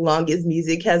as long as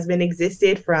music has been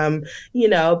existed, from,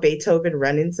 Beethoven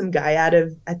running some guy out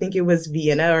of, I think it was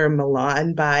Vienna or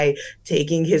Milan, by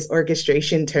taking his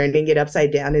orchestration, turning it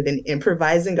upside down, and then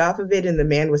improvising off of it. And the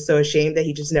man was so ashamed that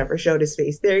he just never showed his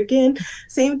face there again.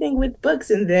 Same thing with books.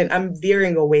 And then I'm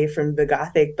veering away from the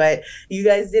Gothic, but you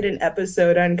guys did an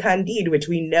episode on Candide, which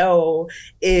we know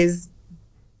is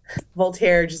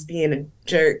Voltaire just being a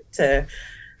jerk to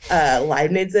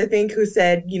Leibniz, I think, who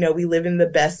said, we live in the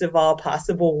best of all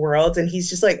possible worlds. And he's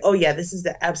just like, oh yeah, this is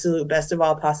the absolute best of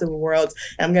all possible worlds.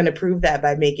 And I'm going to prove that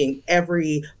by making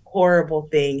every horrible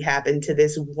thing happen to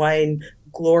this one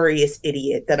glorious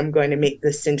idiot that I'm going to make the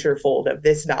centerfold of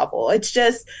this novel. It's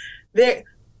just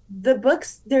the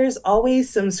books, there's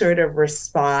always some sort of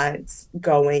response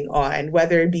going on,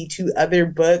 whether it be to other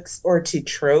books or to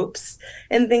tropes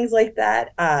and things like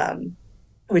that,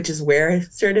 which is where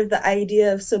sort of the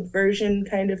idea of subversion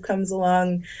kind of comes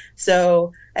along.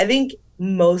 So I think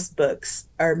most books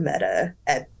are meta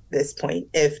at this point,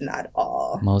 if not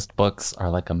all. Most books are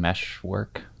like a mesh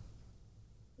work,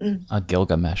 a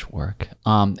Gilgamesh work.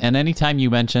 And anytime you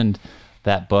mentioned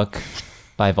that book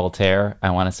by Voltaire, I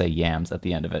want to say yams at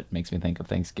the end of it. Makes me think of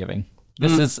Thanksgiving.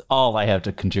 This is all I have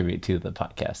to contribute to the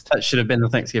podcast. That should have been the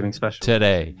Thanksgiving special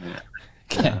today.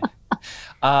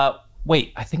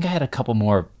 Wait, I think I had a couple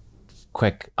more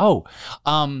quick.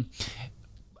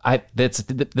 This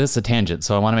is a tangent,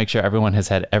 so I want to make sure everyone has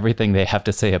had everything they have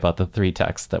to say about the 3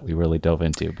 texts that we really dove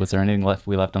into. Was there anything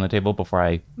we left on the table before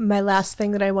I... My last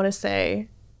thing that I want to say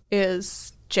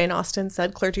is Jane Austen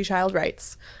said clergy child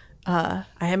rights. I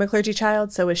am a clergy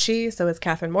child, so is she, so is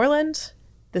Catherine Morland.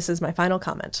 This is my final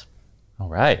comment. All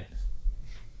right.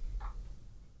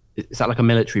 Is that like a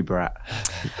military brat?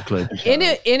 In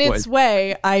its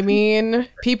way, I mean,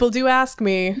 people do ask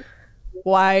me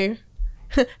why...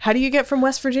 How do you get from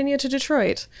West Virginia to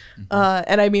Detroit?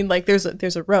 And I mean, like, there's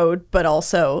a road, but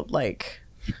also, like...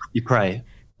 You pray.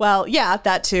 Well, yeah,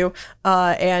 that too.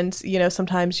 And, you know,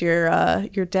 sometimes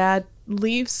your dad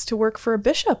leaves to work for a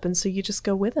bishop, and so you just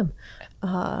go with him.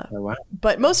 Oh, wow.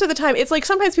 But most of the time, it's like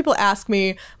sometimes people ask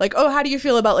me, like, oh, how do you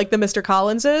feel about, like, the Mr.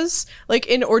 Collinses?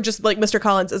 Like, or just, like, Mr.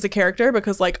 Collins as a character,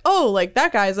 because, like, oh, like,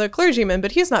 that guy's a clergyman,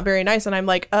 but he's not very nice. And I'm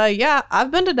like, yeah, I've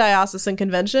been to diocesan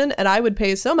convention, and I would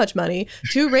pay so much money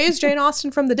to raise Jane Austen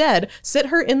from the dead, sit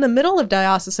her in the middle of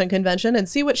diocesan convention, and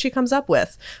see what she comes up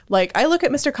with. Like, I look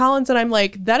at Mr. Collins, and I'm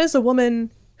like, that is a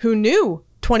woman who knew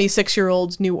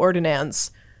 26-year-old new ordinands,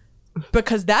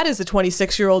 because that is a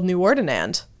 26-year-old new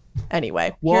ordinand.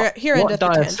 Anyway, here ended the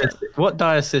tangent. What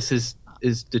diocese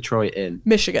is Detroit in?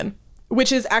 Michigan,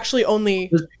 which is actually only...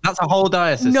 That's a whole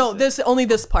diocese? No, only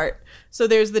this part. So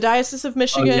there's the Diocese of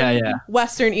Michigan,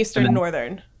 Western, Eastern, and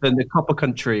Northern. Then the Copper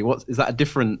Country, is that a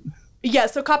different... Yeah,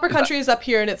 so Copper Country is up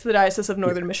here, and it's the Diocese of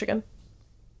Northern Michigan.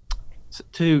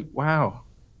 Wow.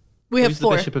 We have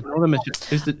 4. Who's the bishop of Northern Michigan?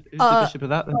 Who's the bishop of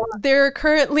that then? There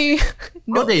currently...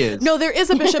 No, there is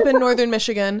a bishop in Northern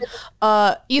Michigan.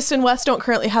 East and West don't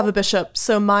currently have a bishop,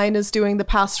 so mine is doing the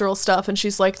pastoral stuff, and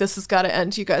she's like, this has got to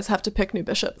end. You guys have to pick new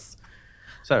bishops.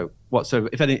 So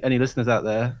if any listeners out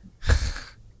there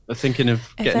are thinking of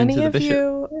getting into the bishop... If any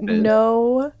of you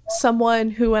know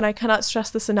someone who, and I cannot stress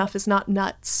this enough, is not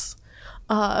nuts,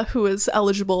 who is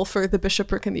eligible for the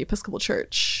bishopric in the Episcopal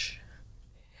Church...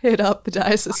 Hit up the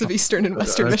Diocese of Eastern and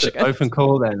Western Michigan. Open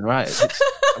call then, right?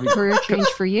 Career change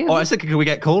for you. Oh, I said, can we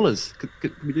get callers?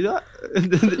 Could we do that?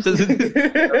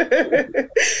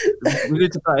 We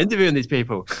need to start interviewing these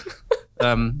people.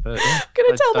 I'm going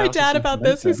to tell my dad about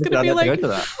this. He's going to be like,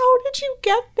 how did you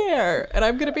get there? And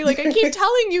I'm going to be like, I keep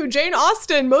telling you, Jane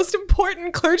Austen, most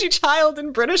important clergy child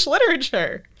in British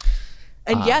literature.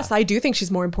 And yes, I do think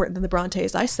she's more important than the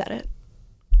Brontes. I said it.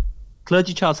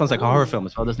 Clergy Child sounds like a horror film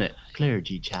as well, doesn't it?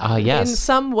 Clergy Child. Yes. In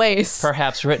some ways.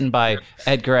 Perhaps written by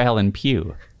Edgar Allan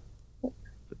Poe.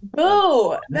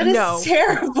 Oh, that is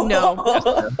terrible.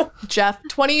 No. Jeff,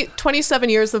 27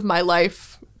 years of my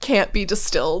life can't be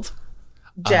distilled.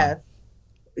 Jeff,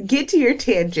 get to your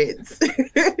tangents.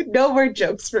 No more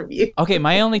jokes from you. Okay,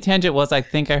 my only tangent was I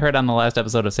think I heard on the last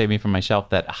episode of Save Me From My Shelf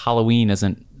that Halloween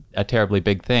isn't a terribly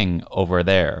big thing over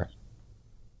there.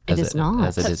 It is not.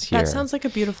 As it is here. That sounds like a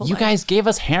beautiful You life. guys gave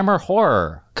us Hammer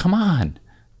Horror. Come on.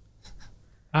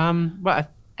 Well,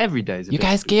 every day is a You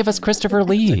guys gave us Christopher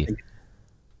Lee.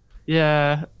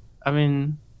 Yeah, I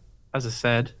mean, as I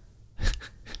said,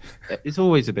 it's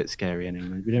always a bit scary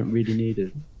anyway. We don't really need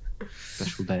a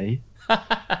special day.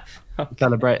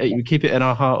 Celebrate it. We keep it in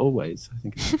our heart always, I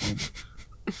think.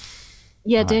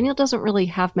 Yeah, Daniel doesn't really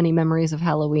have many memories of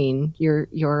Halloween.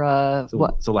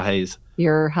 It's all a haze.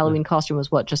 Your Halloween costume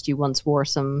was what? Just you once wore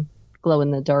some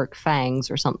glow-in-the-dark fangs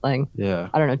or something. Yeah.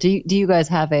 I don't know. Do you guys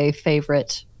have a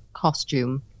favorite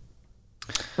costume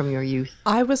from your youth?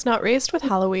 I was not raised with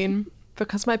Halloween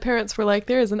because my parents were like,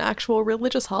 there is an actual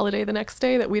religious holiday the next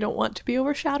day that we don't want to be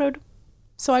overshadowed.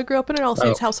 So I grew up in an All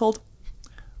Saints household.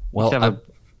 Well,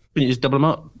 you just double them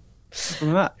up?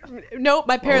 From that? No,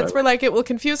 my parents were like, it will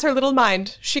confuse her little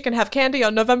mind. She can have candy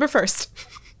on November 1st.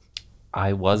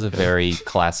 I was a very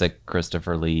classic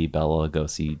Christopher Lee, Bela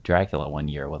Lugosi Dracula one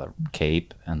year with a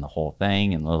cape and the whole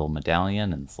thing and the little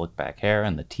medallion and the slick back hair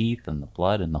and the teeth and the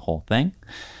blood and the whole thing.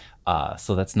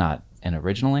 So that's not an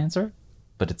original answer,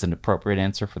 but it's an appropriate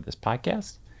answer for this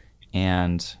podcast.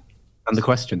 And the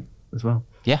question as well.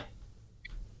 Yeah.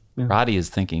 Roddy is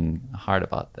thinking hard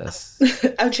about this.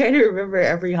 I'm trying to remember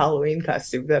every Halloween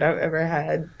costume that I've ever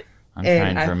had. I'm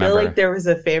trying to remember. I feel like there was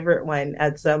a favorite one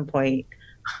at some point.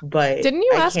 But didn't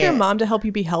you ask your mom to help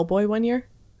you be Hellboy one year?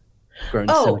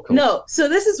 No. So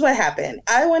this is what happened.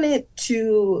 I went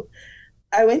to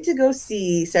go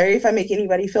see, sorry if I make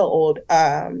anybody feel old,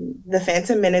 The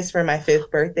Phantom Menace for my 5th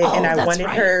birthday. And I wanted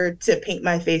her to paint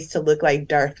my face to look like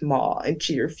Darth Maul, and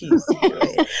she refused to do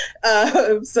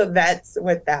it. So that's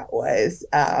what that was.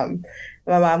 My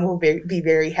mom will be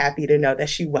very happy to know that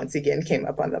she once again came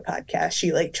up on the podcast.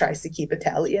 She tries to keep a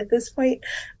tally at this point.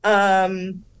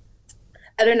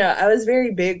 I don't know. I was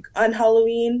very big on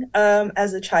Halloween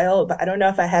as a child, but I don't know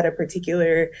if I had a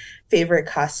particular favorite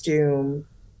costume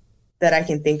that I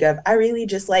can think of. I really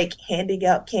just like handing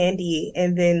out candy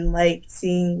and then like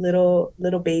seeing little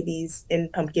babies in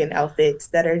pumpkin outfits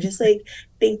that are just like,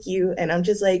 thank you. And I'm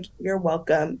just like, you're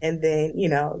welcome. And then,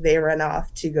 they run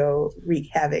off to go wreak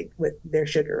havoc with their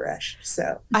sugar rush.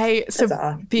 So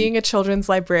being a children's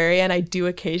librarian, I do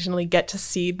occasionally get to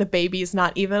see the babies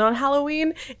not even on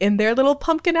Halloween in their little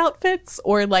pumpkin outfits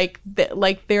or like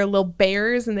their little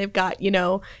bears, and they've got,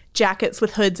 jackets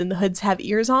with hoods and the hoods have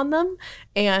ears on them.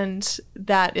 And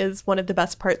that is one of the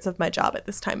best parts of my job at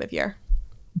this time of year.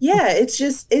 Yeah,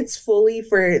 it's fully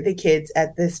for the kids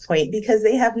at this point because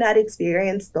they have not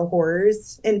experienced the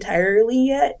horrors entirely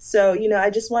yet. So, I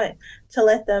just want to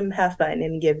let them have fun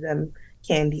and give them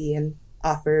candy and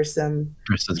offer some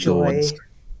joy.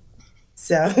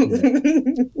 So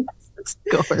that's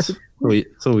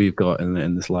all we've got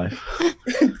in this life.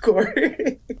 Gore.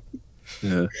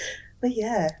 Yeah. But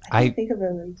yeah, I can't think of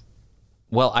it.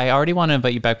 Well, I already want to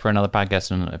invite you back for another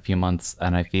podcast in a few months,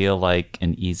 and I feel like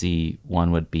an easy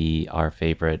one would be our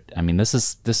favorite. I mean, this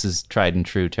is tried and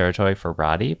true territory for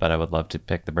Roddy, but I would love to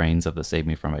pick the brains of the Save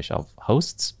Me From My Shelf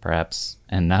hosts, perhaps.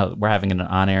 And now we're having an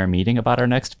on-air meeting about our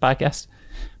next podcast,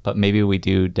 but maybe we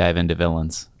do dive into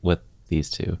villains with these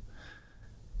two.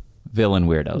 Villain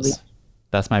weirdos.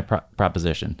 That's my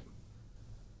proposition.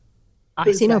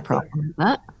 I see no problem with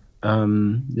that.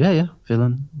 Yeah.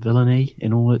 Villainy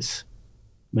in all its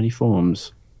many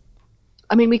forms.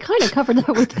 I mean, we kind of covered that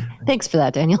with... Thanks for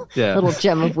that, Daniel. Yeah. Little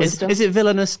gem of wisdom. Is it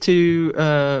villainous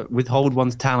to withhold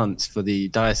one's talents for the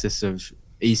Diocese of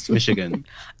East Michigan?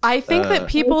 I think that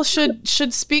people should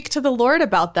speak to the Lord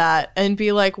about that and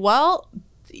be like, well,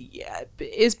 yeah,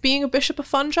 is being a bishop a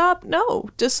fun job? No.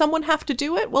 Does someone have to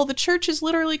do it? Well, the church is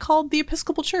literally called the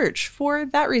Episcopal Church for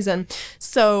that reason.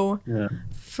 So... Yeah.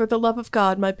 For the love of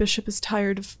God, my bishop is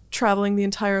tired of traveling the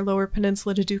entire Lower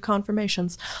Peninsula to do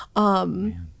confirmations.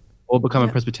 Or become a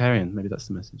Presbyterian. Maybe that's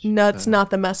the message. No, it's not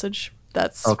the message.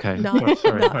 That's okay. Not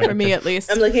for me, at least.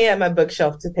 I'm looking at my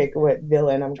bookshelf to pick what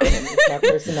villain I'm going to use my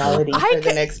personality for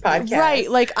the next podcast.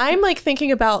 Right. Like, I'm like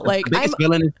thinking about like... The biggest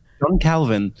villain is John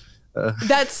Calvin.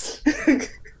 That's...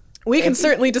 We can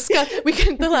certainly discuss.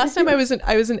 The last time I was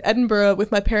in Edinburgh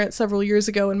with my parents several years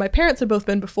ago, and my parents had both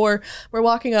been before. We're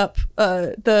walking up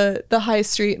the high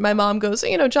street. My mom goes,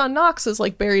 John Knox is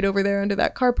like buried over there under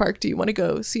that car park. Do you want to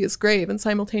go see his grave? And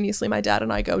simultaneously, my dad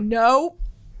and I go, no,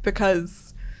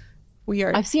 because we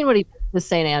are. I've seen what he did with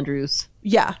St. Andrews.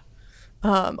 Yeah.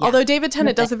 Although David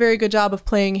Tennant does a very good job of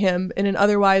playing him in an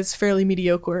otherwise fairly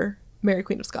mediocre Mary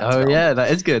Queen of Scots. Oh yeah, that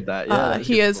is good.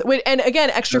 He is, and again,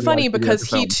 extra funny because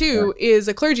he too is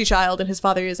a clergy child, and his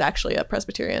father is actually a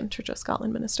Presbyterian Church of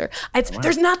Scotland minister.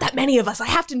 There's not that many of us. I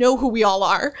have to know who we all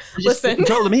are. Listen,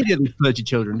 control the media, these clergy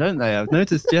children, don't they? I've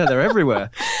noticed. Yeah, they're everywhere.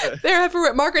 They're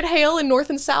everywhere. Margaret Hale in North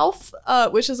and South,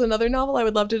 which is another novel I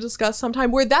would love to discuss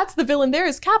sometime. Where that's the villain. There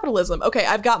is capitalism. Okay,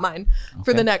 I've got mine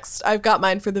for the next. I've got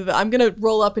mine for the. I'm gonna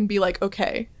roll up and be like,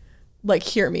 okay, like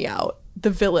hear me out.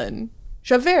 The villain.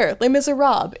 Javert, Les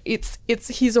Miserables.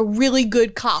 He's a really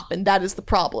good cop, and that is the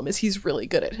problem, is he's really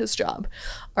good at his job.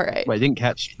 All right. Well, I didn't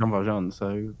catch Jean Valjean,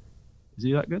 so is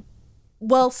he that good?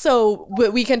 Well, so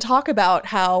we can talk about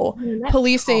how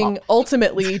policing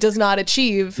ultimately does not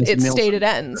achieve its stated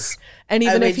ends. And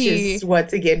even if he... is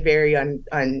once again very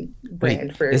on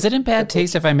brand for... Is it in bad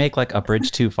taste if I make like a bridge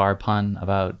too far pun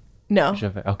about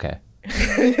Javert? Okay.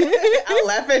 I'll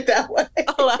laugh at that one.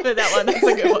 That's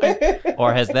a good one.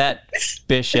 Or has that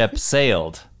bishop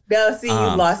sailed? No, see, you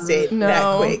lost it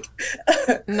that quick.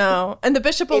 No. And the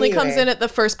bishop only comes in at the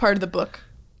first part of the book.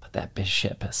 But that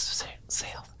bishop has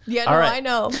sailed. Yeah, no, right. I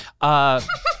know.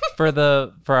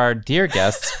 For our dear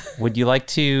guests, would you like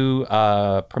to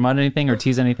promote anything or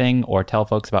tease anything or tell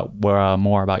folks about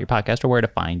more about your podcast or where to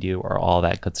find you or all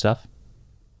that good stuff?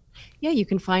 Yeah, you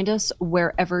can find us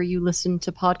wherever you listen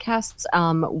to podcasts.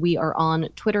 We are on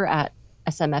Twitter at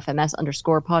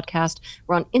SMFMS_podcast.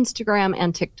 We're on Instagram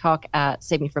and TikTok at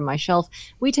Save Me From My Shelf.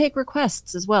 We take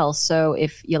requests as well. So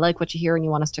if you like what you hear and you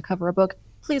want us to cover a book,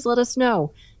 please let us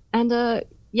know. And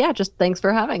just thanks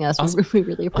for having us. We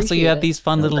really appreciate it. Also, you have these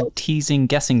fun little teasing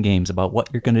guessing games about what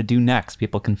you're going to do next.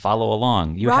 People can follow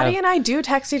along. Roddy and I do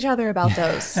text each other about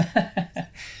those.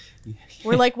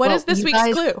 We're like, what is this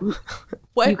week's clue?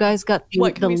 What? You guys got the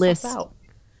list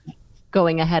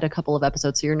going ahead a couple of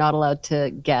episodes, so you're not allowed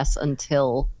to guess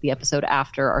until the episode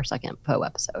after our second Poe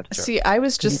episode. Sure. See, I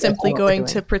was just simply going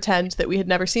to pretend that we had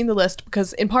never seen the list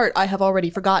because, in part, I have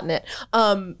already forgotten it.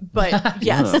 But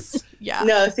yes, yeah.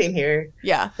 No, same here.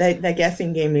 Yeah. That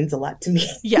guessing game means a lot to me.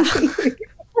 Yeah.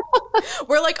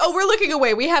 We're like, oh, we're looking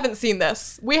away. We haven't seen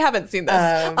this.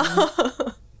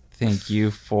 Thank you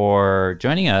for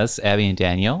joining us, Abby and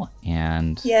Daniel.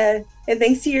 And and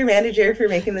thanks to your manager for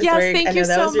making this work. Yes, thank you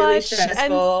so much.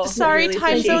 And sorry, really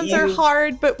time zones are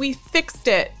hard, but we fixed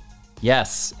it.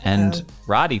 Yes, and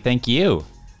Roddy, thank you.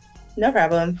 No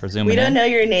problem. For zooming We don't in. know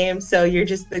your name, so you're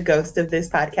just the ghost of this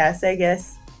podcast, I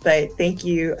guess. But thank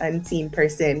you, unseen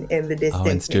person in the distance.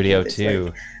 In studio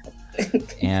too.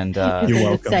 And you're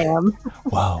welcome. Sam.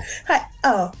 Wow. Hi.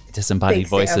 Oh. Disembodied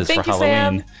voices for Halloween.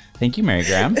 Sam. Thank you, Mary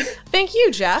Graham. Thank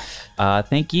you, Jeff.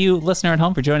 Thank you, listener at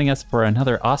home, for joining us for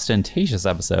another ostentatious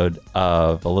episode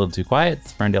of A Little Too Quiet.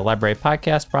 It's the Ferndale Library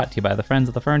podcast, brought to you by the Friends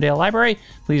of the Ferndale Library.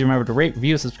 Please remember to rate,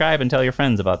 review, subscribe, and tell your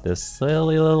friends about this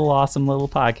silly little awesome little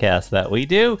podcast that we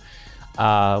do.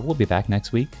 We'll be back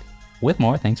next week with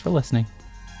more. Thanks for listening.